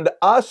send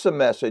us a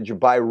message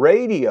by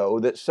radio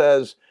that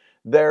says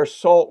their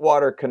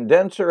saltwater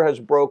condenser has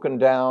broken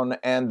down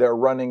and they're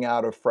running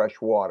out of fresh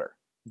water.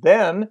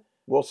 Then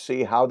we'll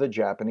see how the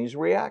Japanese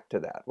react to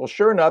that. Well,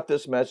 sure enough,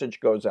 this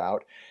message goes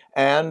out,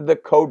 and the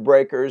code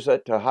breakers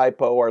at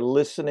Taipo are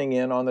listening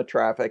in on the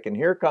traffic, and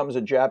here comes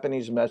a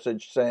Japanese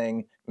message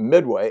saying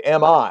Midway,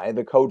 MI,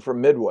 the code for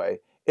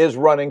Midway, is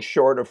running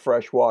short of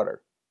fresh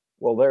water.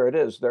 Well, there it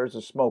is. There's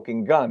a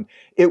smoking gun.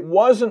 It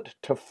wasn't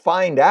to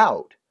find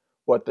out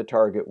what the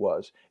target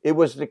was. It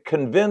was to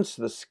convince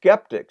the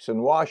skeptics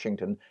in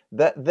Washington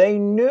that they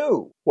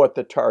knew what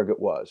the target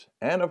was.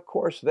 And of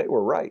course, they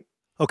were right.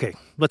 Okay,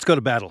 let's go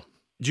to battle.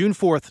 June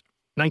 4th,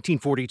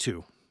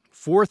 1942,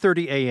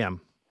 4:30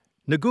 a.m.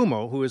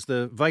 Nagumo, who is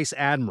the vice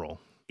admiral,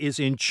 is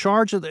in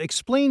charge of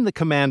explain the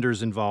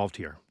commanders involved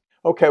here.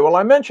 Okay, well,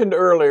 I mentioned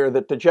earlier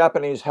that the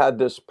Japanese had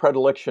this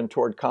predilection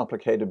toward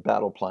complicated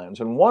battle plans,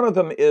 and one of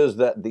them is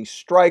that the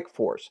strike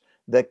force,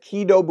 the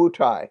Kido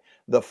Butai,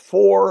 the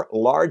 4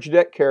 large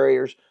deck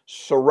carriers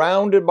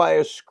surrounded by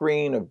a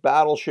screen of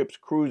battleships,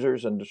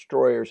 cruisers, and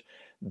destroyers,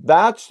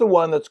 That's the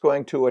one that's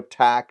going to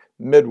attack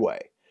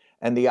Midway.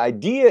 And the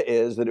idea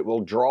is that it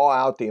will draw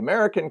out the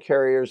American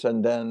carriers,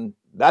 and then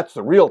that's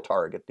the real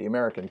target, the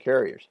American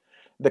carriers.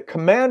 The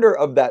commander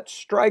of that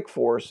strike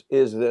force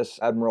is this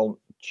Admiral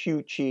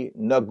Chuchi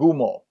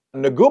Nagumo.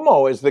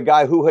 Nagumo is the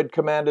guy who had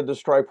commanded the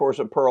strike force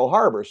at Pearl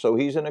Harbor, so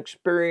he's an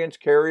experienced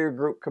carrier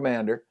group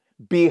commander.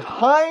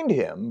 Behind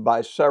him,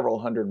 by several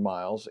hundred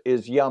miles,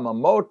 is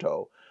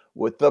Yamamoto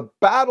with the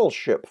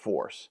battleship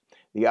force.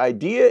 The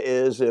idea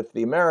is if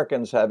the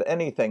Americans have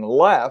anything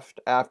left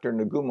after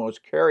Nagumo's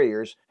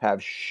carriers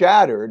have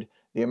shattered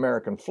the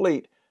American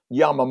fleet,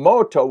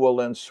 Yamamoto will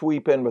then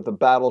sweep in with the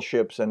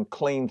battleships and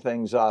clean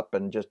things up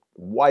and just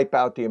wipe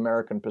out the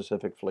American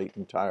Pacific Fleet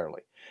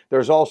entirely.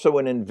 There's also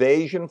an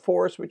invasion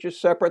force, which is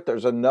separate.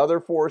 There's another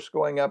force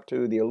going up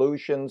to the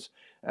Aleutians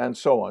and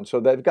so on. So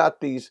they've got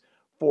these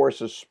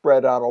forces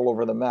spread out all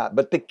over the map.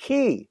 But the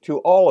key to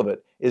all of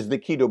it is the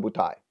Kido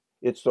Butai.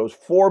 It's those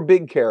 4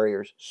 big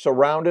carriers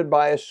surrounded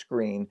by a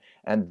screen,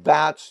 and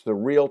that's the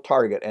real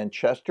target. And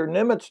Chester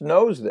Nimitz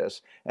knows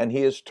this, and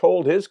he has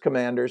told his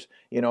commanders,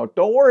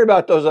 don't worry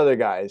about those other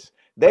guys.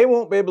 They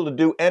won't be able to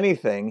do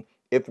anything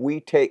if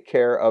we take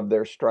care of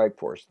their strike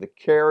force. The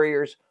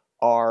carriers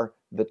are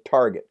the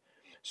target.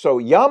 So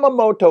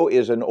Yamamoto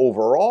is an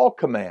overall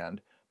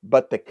command,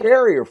 but the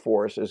carrier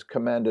force is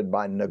commanded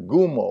by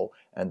Nagumo,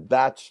 and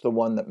that's the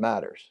one that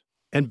matters.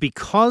 And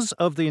because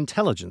of the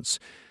intelligence,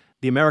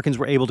 the Americans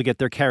were able to get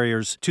their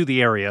carriers to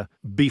the area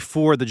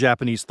before the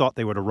Japanese thought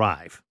they would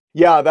arrive.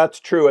 Yeah,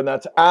 that's true, and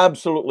that's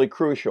absolutely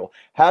crucial.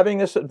 Having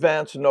this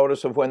advance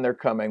notice of when they're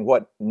coming,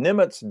 what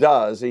Nimitz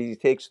does, he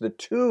takes the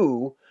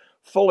 2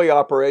 fully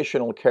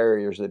operational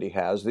carriers that he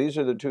has. These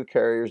are the 2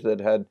 carriers that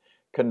had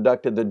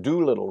conducted the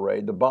Doolittle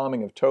raid, the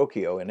bombing of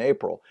Tokyo in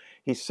April.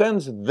 He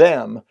sends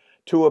them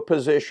to a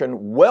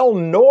position well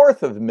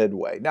north of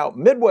Midway. Now,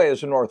 Midway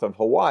is north of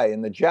Hawaii,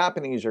 and the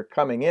Japanese are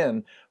coming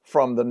in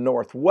from the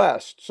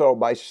northwest. So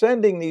by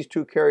sending these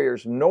 2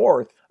 carriers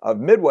north of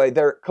Midway,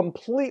 they're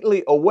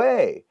completely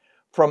away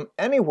from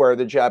anywhere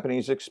the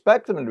Japanese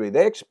expect them to be.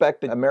 They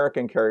expect the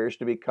American carriers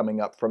to be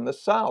coming up from the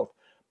south,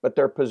 but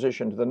they're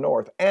positioned to the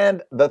north.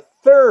 And the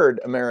 3rd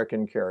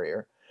American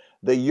carrier,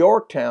 the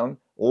Yorktown,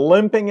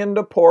 limping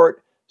into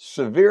port,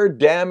 severe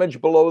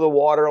damage below the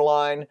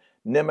waterline.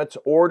 Nimitz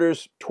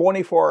orders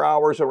 24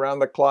 hours around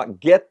the clock,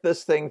 get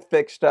this thing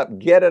fixed up,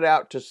 get it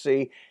out to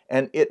sea,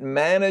 and it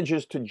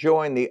manages to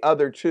join the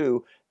other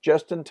 2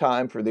 just in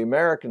time for the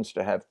Americans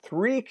to have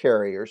 3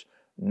 carriers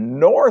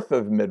north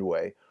of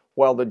Midway,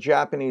 while the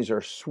Japanese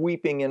are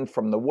sweeping in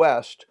from the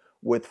west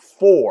with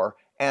 4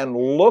 and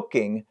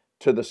looking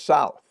to the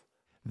south.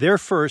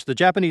 The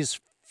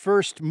Japanese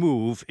first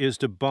move is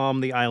to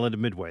bomb the island of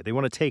Midway. They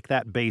want to take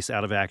that base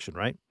out of action,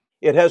 right?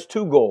 It has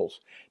 2 goals.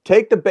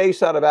 Take the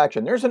base out of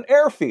action. There's an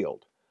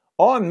airfield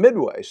on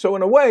Midway. So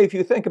in a way, if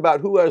you think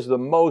about who has the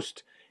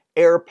most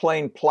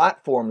airplane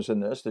platforms in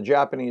this, the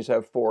Japanese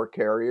have 4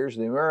 carriers,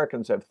 the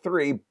Americans have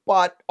 3,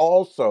 but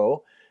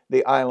also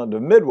the island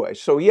of Midway.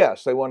 So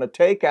yes, they want to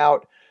take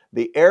out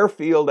the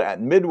airfield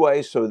at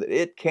Midway so that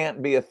it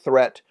can't be a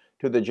threat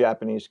to the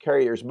Japanese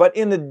carriers. But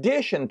in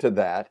addition to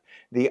that,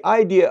 the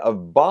idea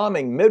of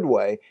bombing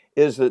Midway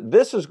is that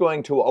this is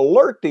going to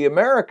alert the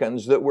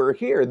Americans that we're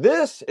here.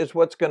 This is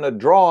what's going to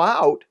draw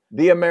out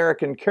the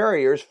American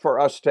carriers for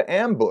us to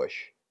ambush.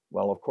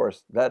 Well, of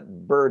course,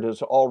 that bird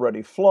has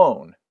already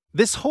flown.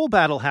 This whole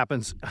battle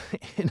happens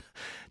in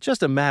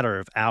just a matter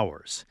of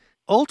hours.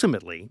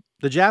 Ultimately,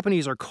 the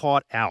Japanese are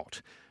caught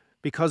out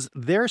because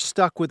they're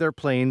stuck with their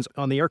planes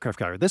on the aircraft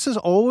carrier. This has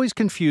always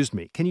confused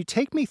me. Can you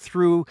take me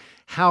through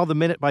how the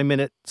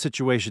minute-by-minute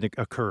situation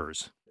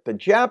occurs? The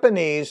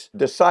Japanese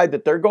decide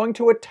that they're going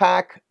to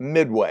attack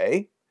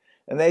Midway,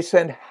 and they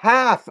send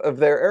half of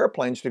their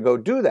airplanes to go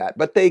do that.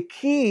 But they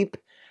keep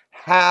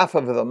half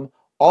of them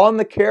on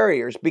the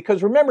carriers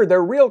because, remember,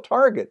 their real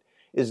target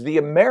is the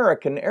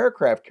American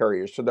aircraft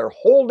carriers. So they're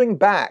holding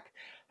back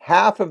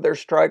half of their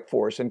strike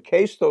force in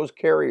case those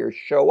carriers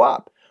show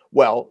up.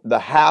 Well, the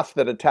half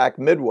that attack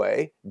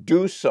Midway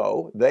do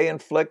so. They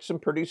inflict some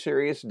pretty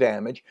serious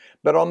damage.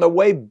 But on the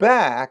way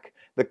back,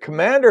 the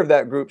commander of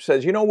that group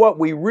says, you know what,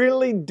 we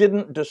really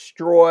didn't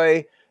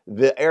destroy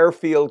the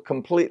airfield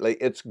completely.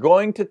 It's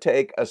going to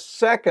take a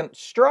second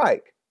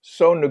strike.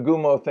 So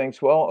Nagumo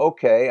thinks, well,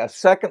 okay, a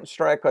second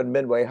strike on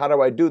Midway. How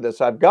do I do this?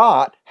 I've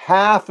got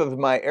half of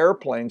my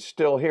airplanes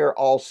still here.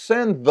 I'll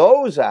send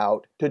those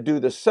out to do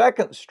the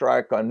second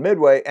strike on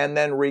Midway and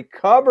then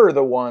recover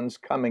the ones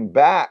coming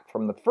back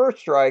from the first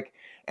strike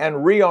and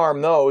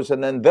rearm those,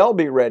 and then they'll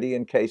be ready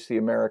in case the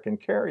American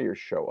carriers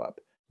show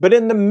up. But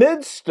in the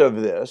midst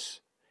of this,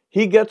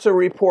 he gets a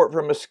report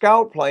from a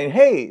scout plane,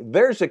 hey,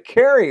 there's a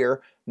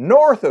carrier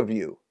north of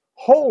you.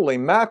 Holy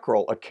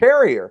mackerel, a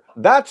carrier.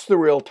 That's the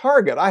real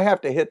target. I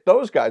have to hit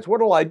those guys.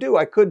 What'll I do?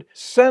 I could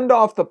send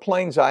off the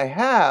planes I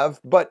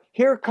have, but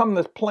here come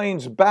the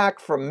planes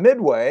back from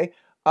Midway.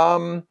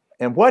 And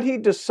what he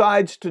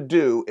decides to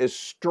do is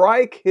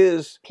strike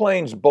his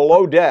planes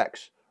below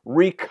decks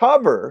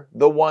recover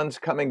the ones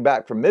coming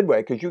back from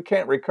Midway, because you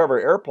can't recover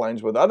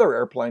airplanes with other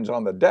airplanes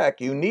on the deck.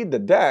 You need the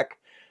deck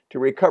to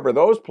recover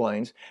those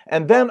planes.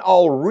 And then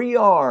I'll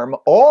rearm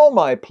all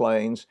my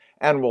planes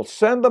and will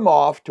send them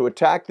off to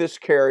attack this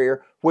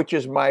carrier, which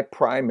is my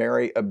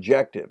primary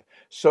objective.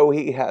 So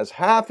he has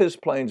half his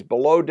planes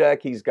below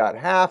deck. He's got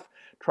half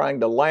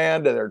trying to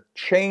land, and they're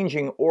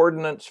changing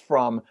ordnance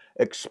from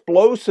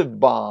explosive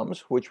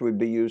bombs, which would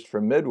be used for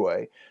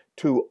Midway,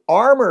 to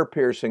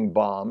armor-piercing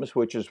bombs,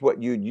 which is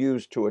what you'd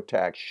use to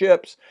attack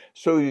ships.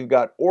 So you've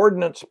got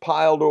ordnance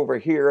piled over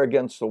here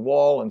against the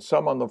wall and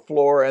some on the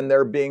floor, and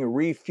they're being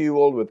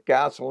refueled with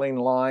gasoline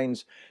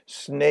lines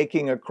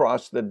snaking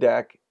across the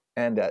deck.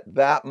 And at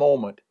that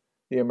moment,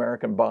 the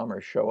American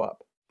bombers show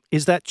up.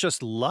 Is that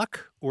just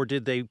luck, or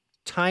did they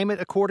time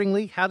it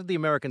accordingly? How did the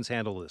Americans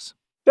handle this?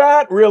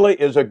 That really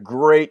is a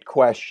great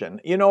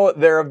question. You know,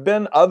 there have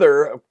been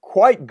other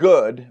quite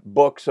good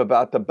books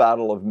about the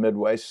Battle of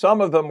Midway. Some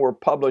of them were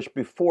published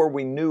before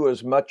we knew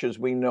as much as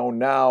we know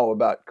now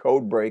about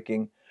code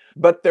breaking,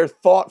 but they're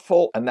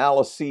thoughtful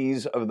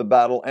analyses of the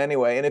battle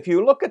anyway. And if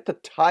you look at the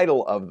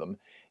title of them,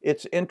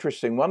 it's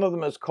interesting. One of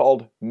them is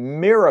called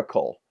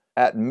Miracle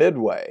at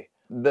Midway.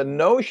 The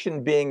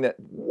notion being that,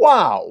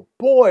 wow,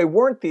 boy,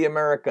 weren't the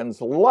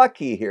Americans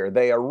lucky here.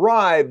 They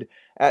arrived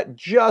at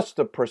just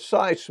the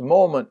precise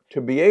moment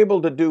to be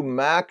able to do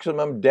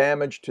maximum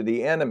damage to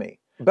the enemy.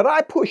 But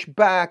I push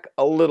back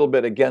a little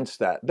bit against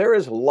that. There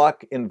is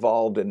luck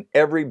involved in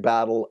every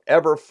battle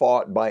ever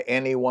fought by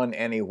anyone,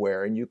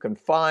 anywhere. And you can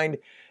find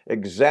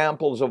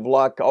examples of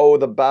luck. Oh,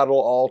 the battle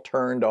all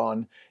turned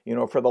on,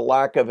 for the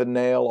lack of a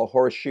nail, a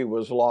horseshoe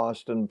was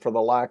lost, and for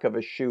the lack of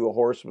a shoe, a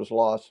horse was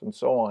lost, and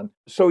so on.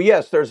 So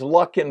yes, there's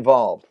luck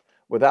involved,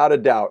 without a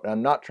doubt.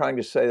 I'm not trying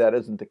to say that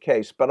isn't the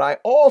case, but I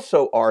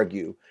also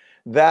argue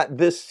that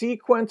this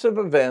sequence of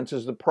events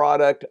is the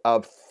product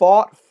of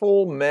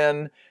thoughtful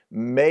men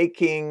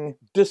making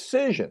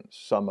decisions,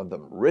 some of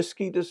them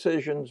risky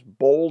decisions,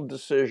 bold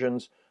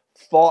decisions,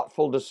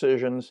 thoughtful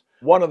decisions.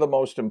 One of the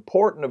most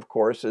important, of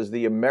course, is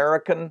the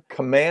American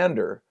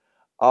commander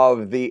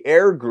of the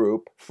air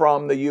group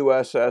from the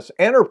USS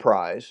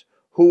Enterprise,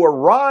 who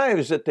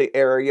arrives at the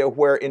area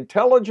where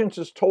intelligence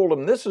has told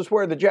him this is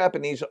where the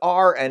Japanese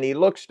are, and he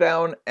looks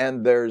down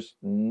and there's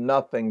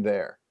nothing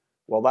there.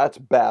 Well, that's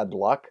bad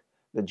luck.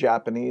 The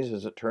Japanese,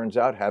 as it turns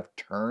out, have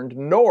turned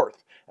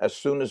north. As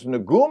soon as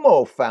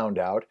Nagumo found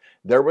out,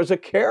 there was a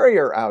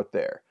carrier out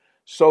there.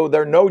 So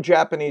there are no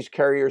Japanese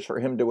carriers for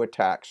him to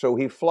attack. So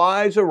he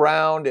flies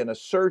around in a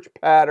search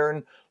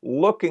pattern,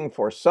 looking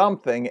for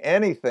something,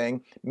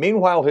 anything.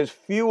 Meanwhile, his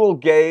fuel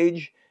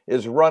gauge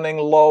is running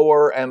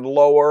lower and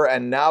lower,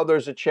 and now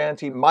there's a chance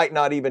he might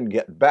not even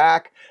get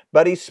back.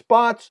 But he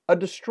spots a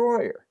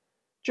destroyer.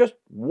 Just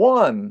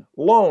one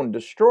lone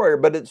destroyer,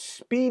 but it's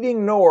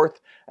speeding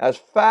north as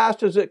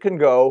fast as it can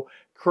go,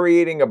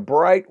 creating a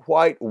bright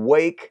white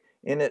wake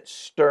in its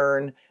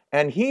stern.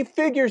 And he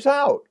figures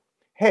out,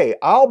 hey,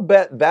 I'll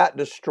bet that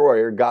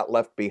destroyer got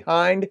left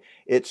behind.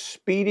 It's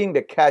speeding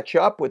to catch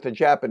up with the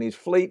Japanese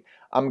fleet.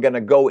 I'm going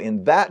to go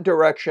in that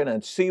direction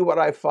and see what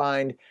I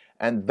find.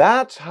 And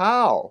that's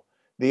how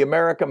the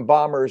American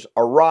bombers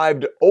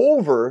arrived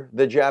over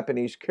the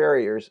Japanese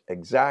carriers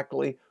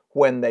exactly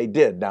when they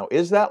did. Now,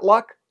 is that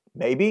luck?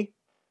 Maybe,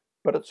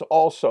 but it's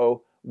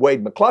also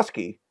Wade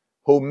McCluskey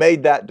who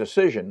made that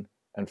decision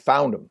and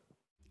found them.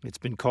 It's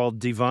been called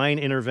divine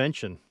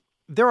intervention.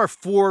 There are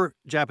 4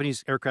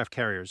 Japanese aircraft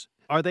carriers.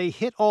 Are they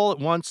hit all at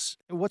once?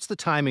 What's the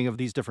timing of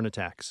these different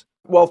attacks?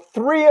 Well,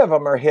 3 of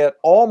them are hit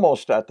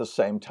almost at the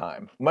same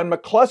time. When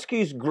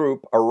McCluskey's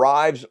group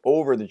arrives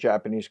over the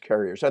Japanese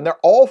carriers, and they're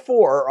all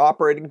 4 are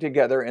operating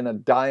together in a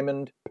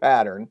diamond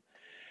pattern,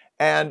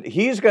 and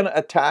he's going to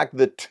attack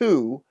the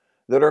 2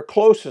 that are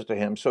closest to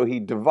him. So he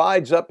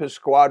divides up his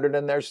squadron,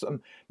 and there's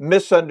some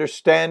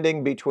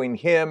misunderstanding between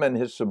him and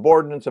his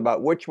subordinates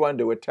about which one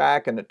to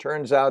attack, and it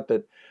turns out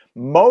that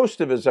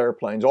most of his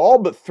airplanes, all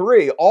but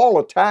 3, all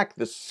attack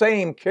the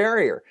same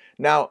carrier.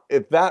 Now,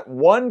 if that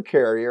one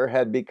carrier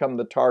had become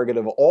the target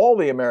of all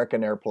the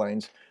American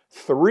airplanes,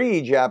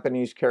 3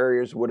 Japanese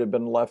carriers would have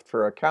been left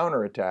for a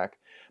counterattack.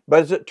 But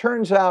as it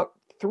turns out,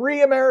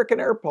 3 American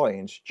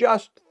airplanes,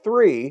 just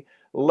 3,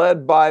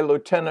 led by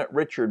Lieutenant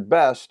Richard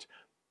Best,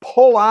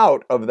 pull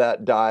out of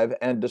that dive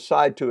and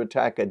decide to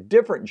attack a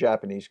different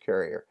Japanese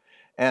carrier.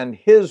 And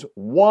his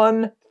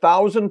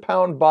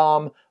 1,000-pound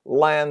bomb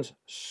lands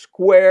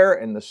square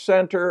in the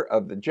center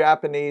of the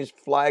Japanese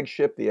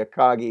flagship, the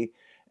Akagi,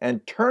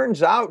 and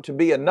turns out to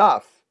be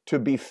enough to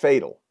be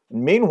fatal.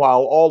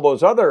 Meanwhile, all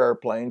those other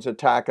airplanes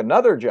attack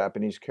another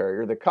Japanese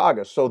carrier, the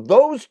Kaga. So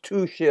those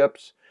 2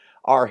 ships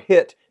are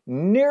hit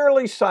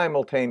nearly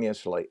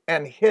simultaneously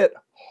and hit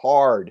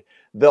hard.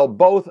 They'll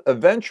both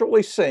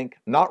eventually sink,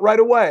 not right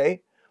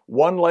away,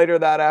 one later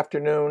that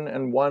afternoon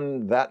and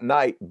one that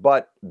night,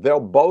 but they'll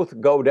both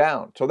go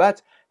down. So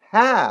that's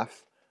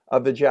half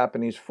of the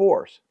Japanese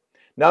force.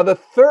 Now, the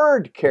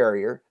 3rd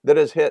carrier that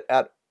is hit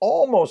at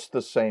almost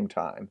the same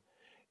time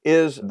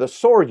is the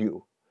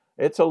Soryu.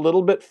 It's a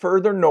little bit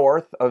further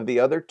north of the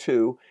other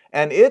two,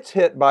 and it's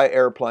hit by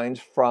airplanes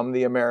from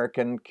the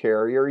American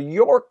carrier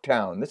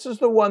Yorktown. This is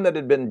the one that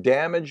had been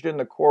damaged in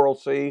the Coral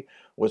Sea,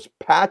 was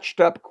patched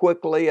up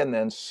quickly, and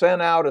then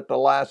sent out at the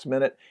last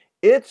minute.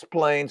 Its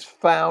planes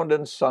found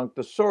and sunk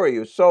the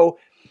Soryu. So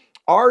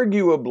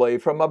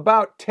arguably, from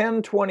about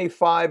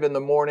 10:25 in the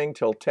morning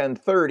till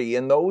 10:30,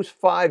 in those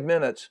 5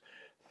 minutes,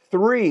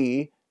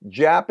 3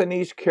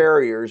 Japanese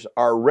carriers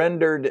are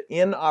rendered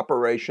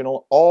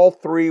inoperational. All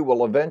 3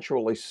 will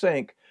eventually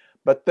sink,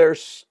 but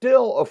there's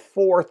still a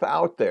 4th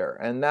out there,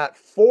 and that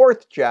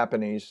 4th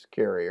Japanese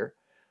carrier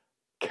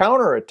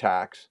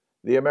counterattacks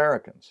the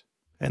Americans.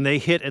 And they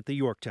hit at the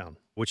Yorktown,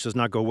 which does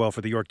not go well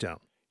for the Yorktown.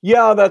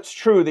 Yeah, that's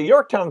true. The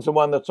Yorktown's the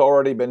one that's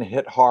already been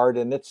hit hard,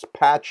 and it's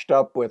patched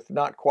up with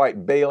not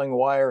quite baling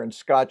wire and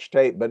scotch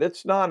tape, but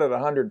it's not at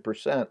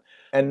 100%.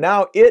 And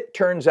now it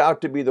turns out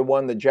to be the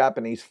one the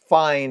Japanese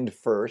find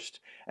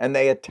first, and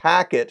they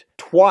attack it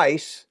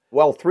twice.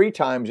 Well, 3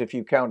 times if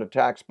you count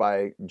attacks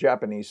by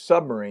Japanese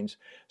submarines.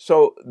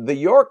 So the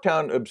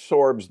Yorktown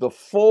absorbs the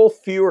full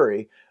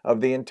fury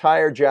of the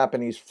entire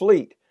Japanese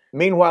fleet.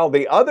 Meanwhile,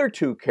 the other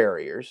 2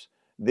 carriers,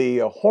 the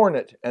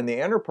Hornet and the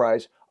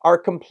Enterprise, are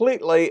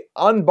completely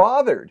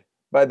unbothered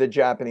by the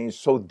Japanese,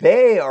 so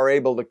they are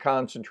able to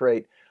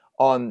concentrate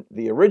on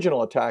the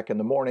original attack in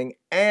the morning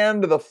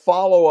and the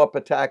follow-up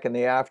attack in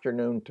the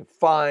afternoon to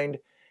find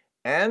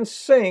and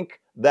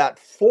sink that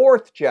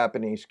 4th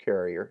Japanese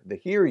carrier, the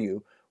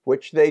Hiryu,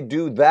 which they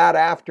do that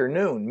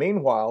afternoon.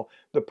 Meanwhile,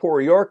 the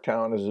poor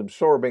Yorktown is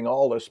absorbing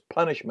all this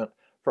punishment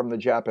from the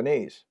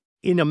Japanese.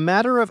 In a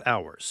matter of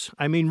hours,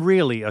 I mean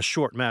really a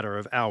short matter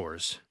of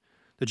hours,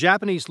 the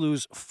Japanese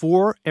lose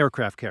 4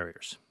 aircraft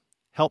carriers.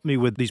 Help me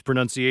with these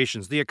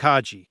pronunciations. The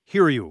Akagi,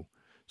 Hiryu,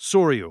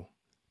 Soryu,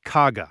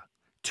 Kaga,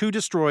 2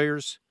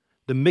 destroyers,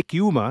 the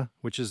Mikyuma,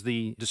 which is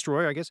the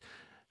destroyer, I guess,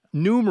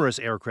 numerous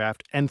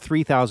aircraft, and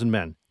 3,000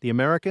 men. The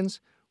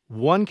Americans,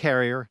 1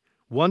 carrier,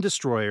 1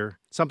 destroyer,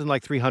 something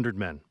like 300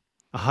 men,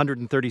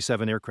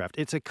 137 aircraft.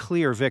 It's a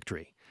clear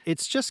victory.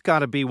 It's just got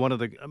to be one of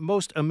the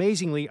most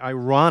amazingly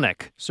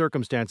ironic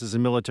circumstances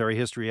in military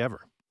history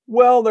ever.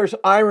 Well, there's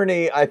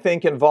irony, I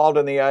think, involved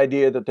in the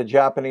idea that the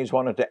Japanese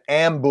wanted to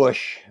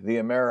ambush the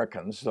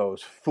Americans,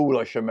 those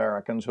foolish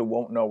Americans who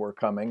won't know we're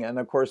coming. And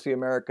of course, the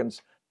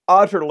Americans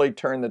utterly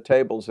turned the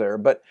tables there.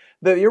 But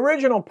the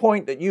original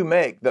point that you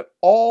make, that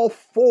all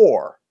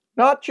 4,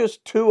 not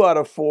just 2 out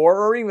of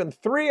 4 or even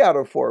 3 out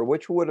of 4,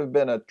 which would have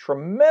been a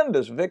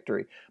tremendous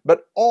victory,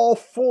 but all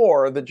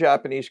 4 of the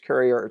Japanese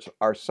carriers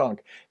are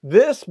sunk.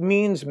 This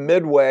means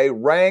Midway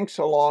ranks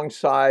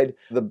alongside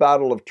the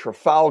Battle of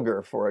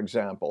Trafalgar, for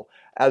example,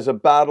 as a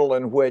battle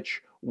in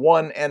which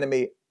one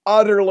enemy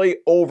utterly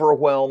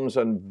overwhelms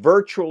and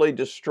virtually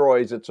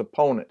destroys its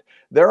opponent.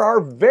 There are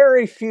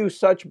very few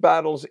such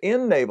battles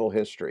in naval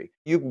history.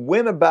 You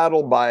win a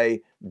battle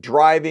by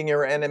driving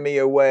your enemy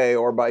away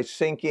or by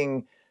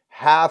sinking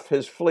half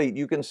his fleet.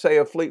 You can say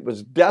a fleet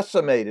was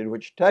decimated,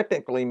 which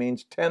technically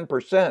means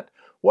 10%.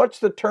 What's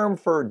the term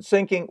for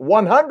sinking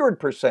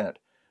 100%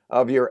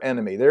 of your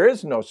enemy? There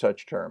is no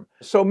such term.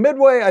 So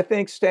Midway, I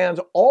think, stands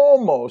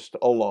almost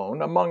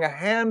alone among a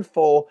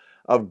handful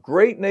of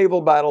great naval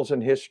battles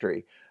in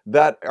history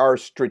that are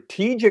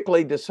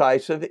strategically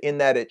decisive in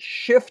that it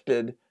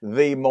shifted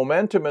the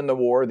momentum in the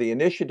war, the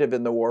initiative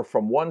in the war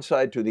from one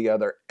side to the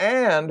other,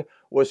 and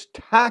was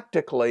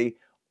tactically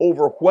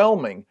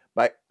overwhelming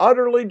by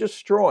utterly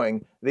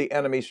destroying the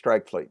enemy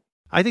strike fleet.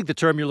 I think the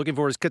term you're looking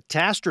for is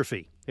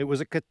catastrophe. It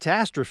was a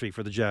catastrophe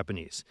for the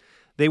Japanese.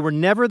 They were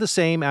never the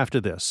same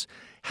after this.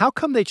 How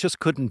come they just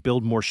couldn't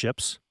build more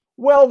ships?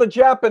 Well, the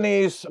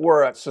Japanese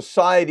were a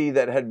society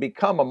that had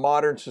become a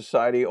modern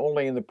society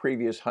only in the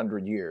previous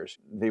 100 years.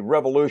 The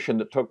revolution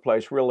that took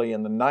place really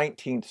in the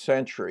 19th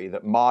century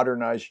that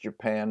modernized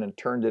Japan and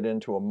turned it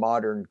into a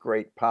modern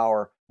great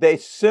power, they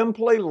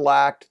simply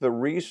lacked the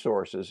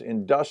resources,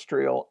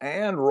 industrial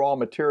and raw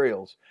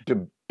materials,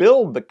 to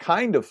build the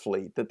kind of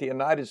fleet that the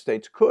United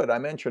States could. I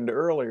mentioned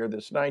earlier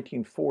this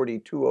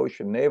 1942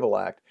 Ocean Naval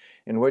Act,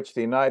 in which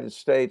the United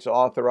States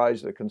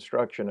authorized the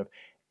construction of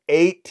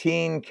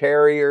 18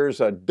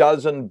 carriers, a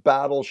dozen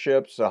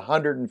battleships,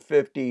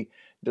 150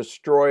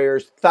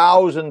 destroyers,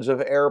 thousands of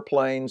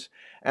airplanes.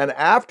 And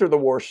after the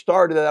war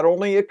started, that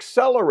only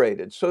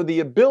accelerated. So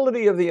the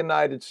ability of the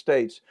United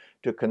States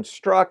to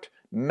construct,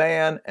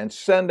 man, and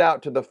send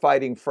out to the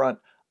fighting front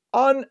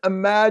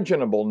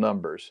unimaginable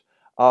numbers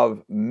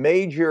of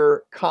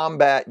major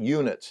combat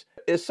units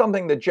is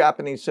something the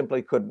Japanese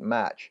simply couldn't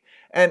match.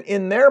 And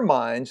in their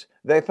minds,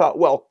 they thought,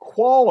 well,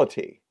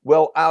 quality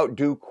will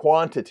outdo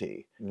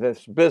quantity.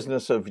 This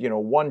business of,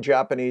 one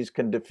Japanese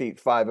can defeat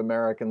 5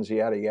 Americans,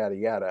 yada, yada,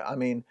 yada. I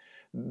mean,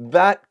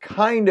 that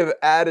kind of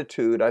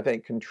attitude, I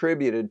think,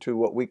 contributed to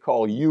what we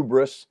call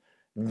hubris,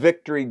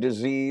 victory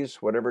disease,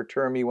 whatever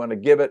term you want to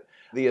give it.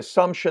 The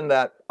assumption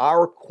that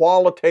our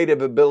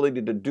qualitative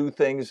ability to do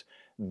things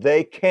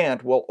they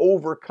can't will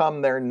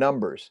overcome their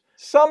numbers.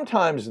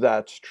 Sometimes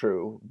that's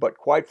true, but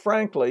quite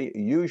frankly,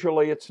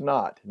 usually it's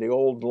not. The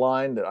old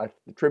line that I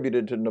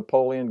attributed to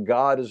Napoleon,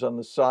 God is on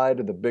the side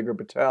of the bigger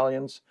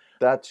battalions,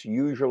 that's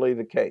usually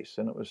the case,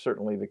 and it was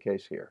certainly the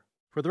case here.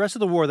 For the rest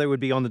of the war, they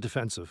would be on the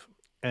defensive,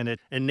 and it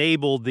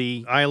enabled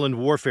the island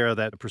warfare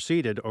that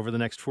proceeded over the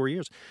next 4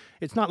 years.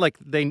 It's not like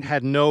they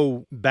had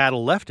no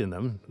battle left in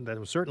them. That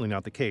was certainly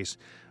not the case.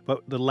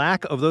 But the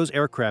lack of those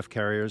aircraft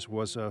carriers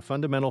was a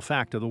fundamental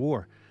fact of the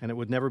war, and it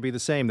would never be the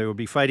same. They would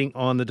be fighting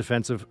on the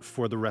defensive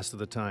for the rest of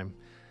the time.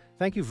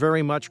 Thank you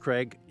very much,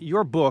 Craig.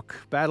 Your book,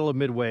 Battle of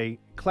Midway,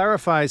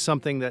 clarifies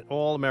something that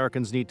all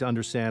Americans need to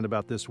understand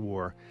about this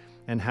war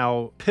and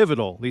how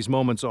pivotal these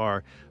moments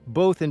are,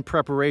 both in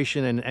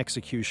preparation and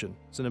execution.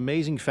 It's an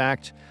amazing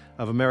fact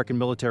of American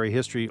military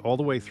history all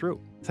the way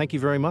through. Thank you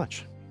very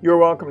much. You're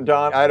welcome,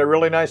 Don. I had a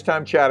really nice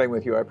time chatting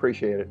with you. I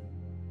appreciate it.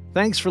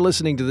 Thanks for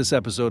listening to this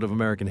episode of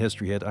American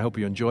History Hit. I hope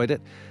you enjoyed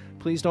it.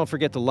 Please don't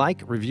forget to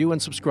like, review,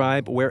 and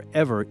subscribe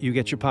wherever you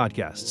get your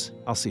podcasts.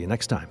 I'll see you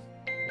next time.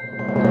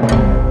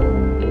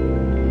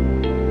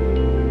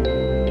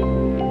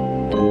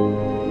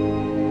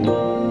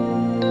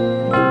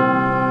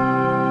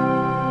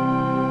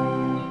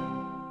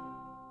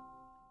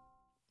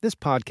 This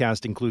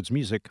podcast includes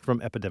music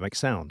from Epidemic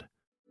Sound.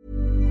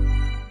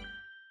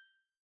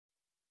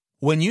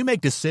 When you make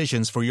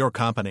decisions for your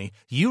company,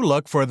 you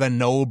look for the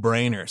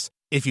no-brainers.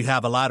 If you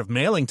have a lot of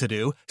mailing to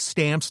do,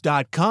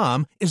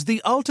 Stamps.com is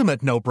the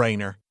ultimate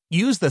no-brainer.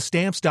 Use the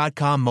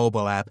Stamps.com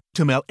mobile app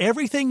to mail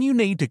everything you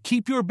need to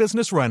keep your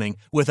business running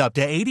with up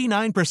to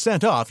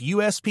 89% off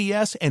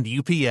USPS and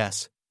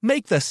UPS.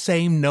 Make the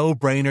same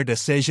no-brainer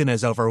decision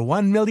as over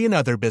 1 million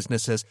other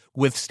businesses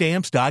with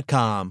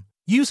Stamps.com.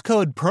 Use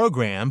code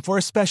PROGRAM for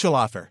a special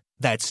offer.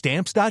 That's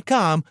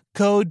Stamps.com,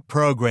 code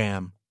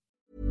PROGRAM.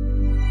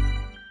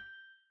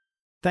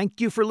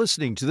 Thank you for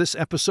listening to this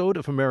episode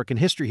of American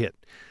History Hit.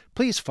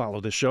 Please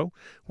follow the show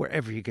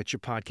wherever you get your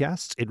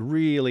podcasts. It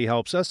really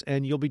helps us,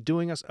 and you'll be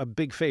doing us a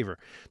big favor.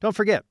 Don't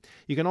forget,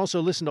 you can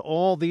also listen to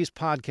all these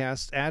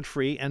podcasts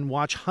ad-free and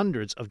watch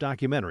hundreds of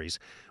documentaries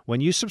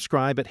when you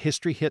subscribe at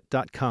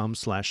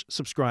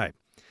historyhit.com/subscribe.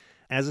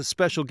 As a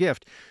special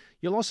gift,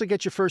 you'll also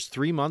get your first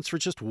 3 months for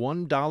just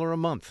 $1 a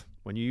month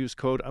when you use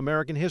code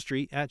American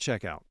History at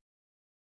checkout.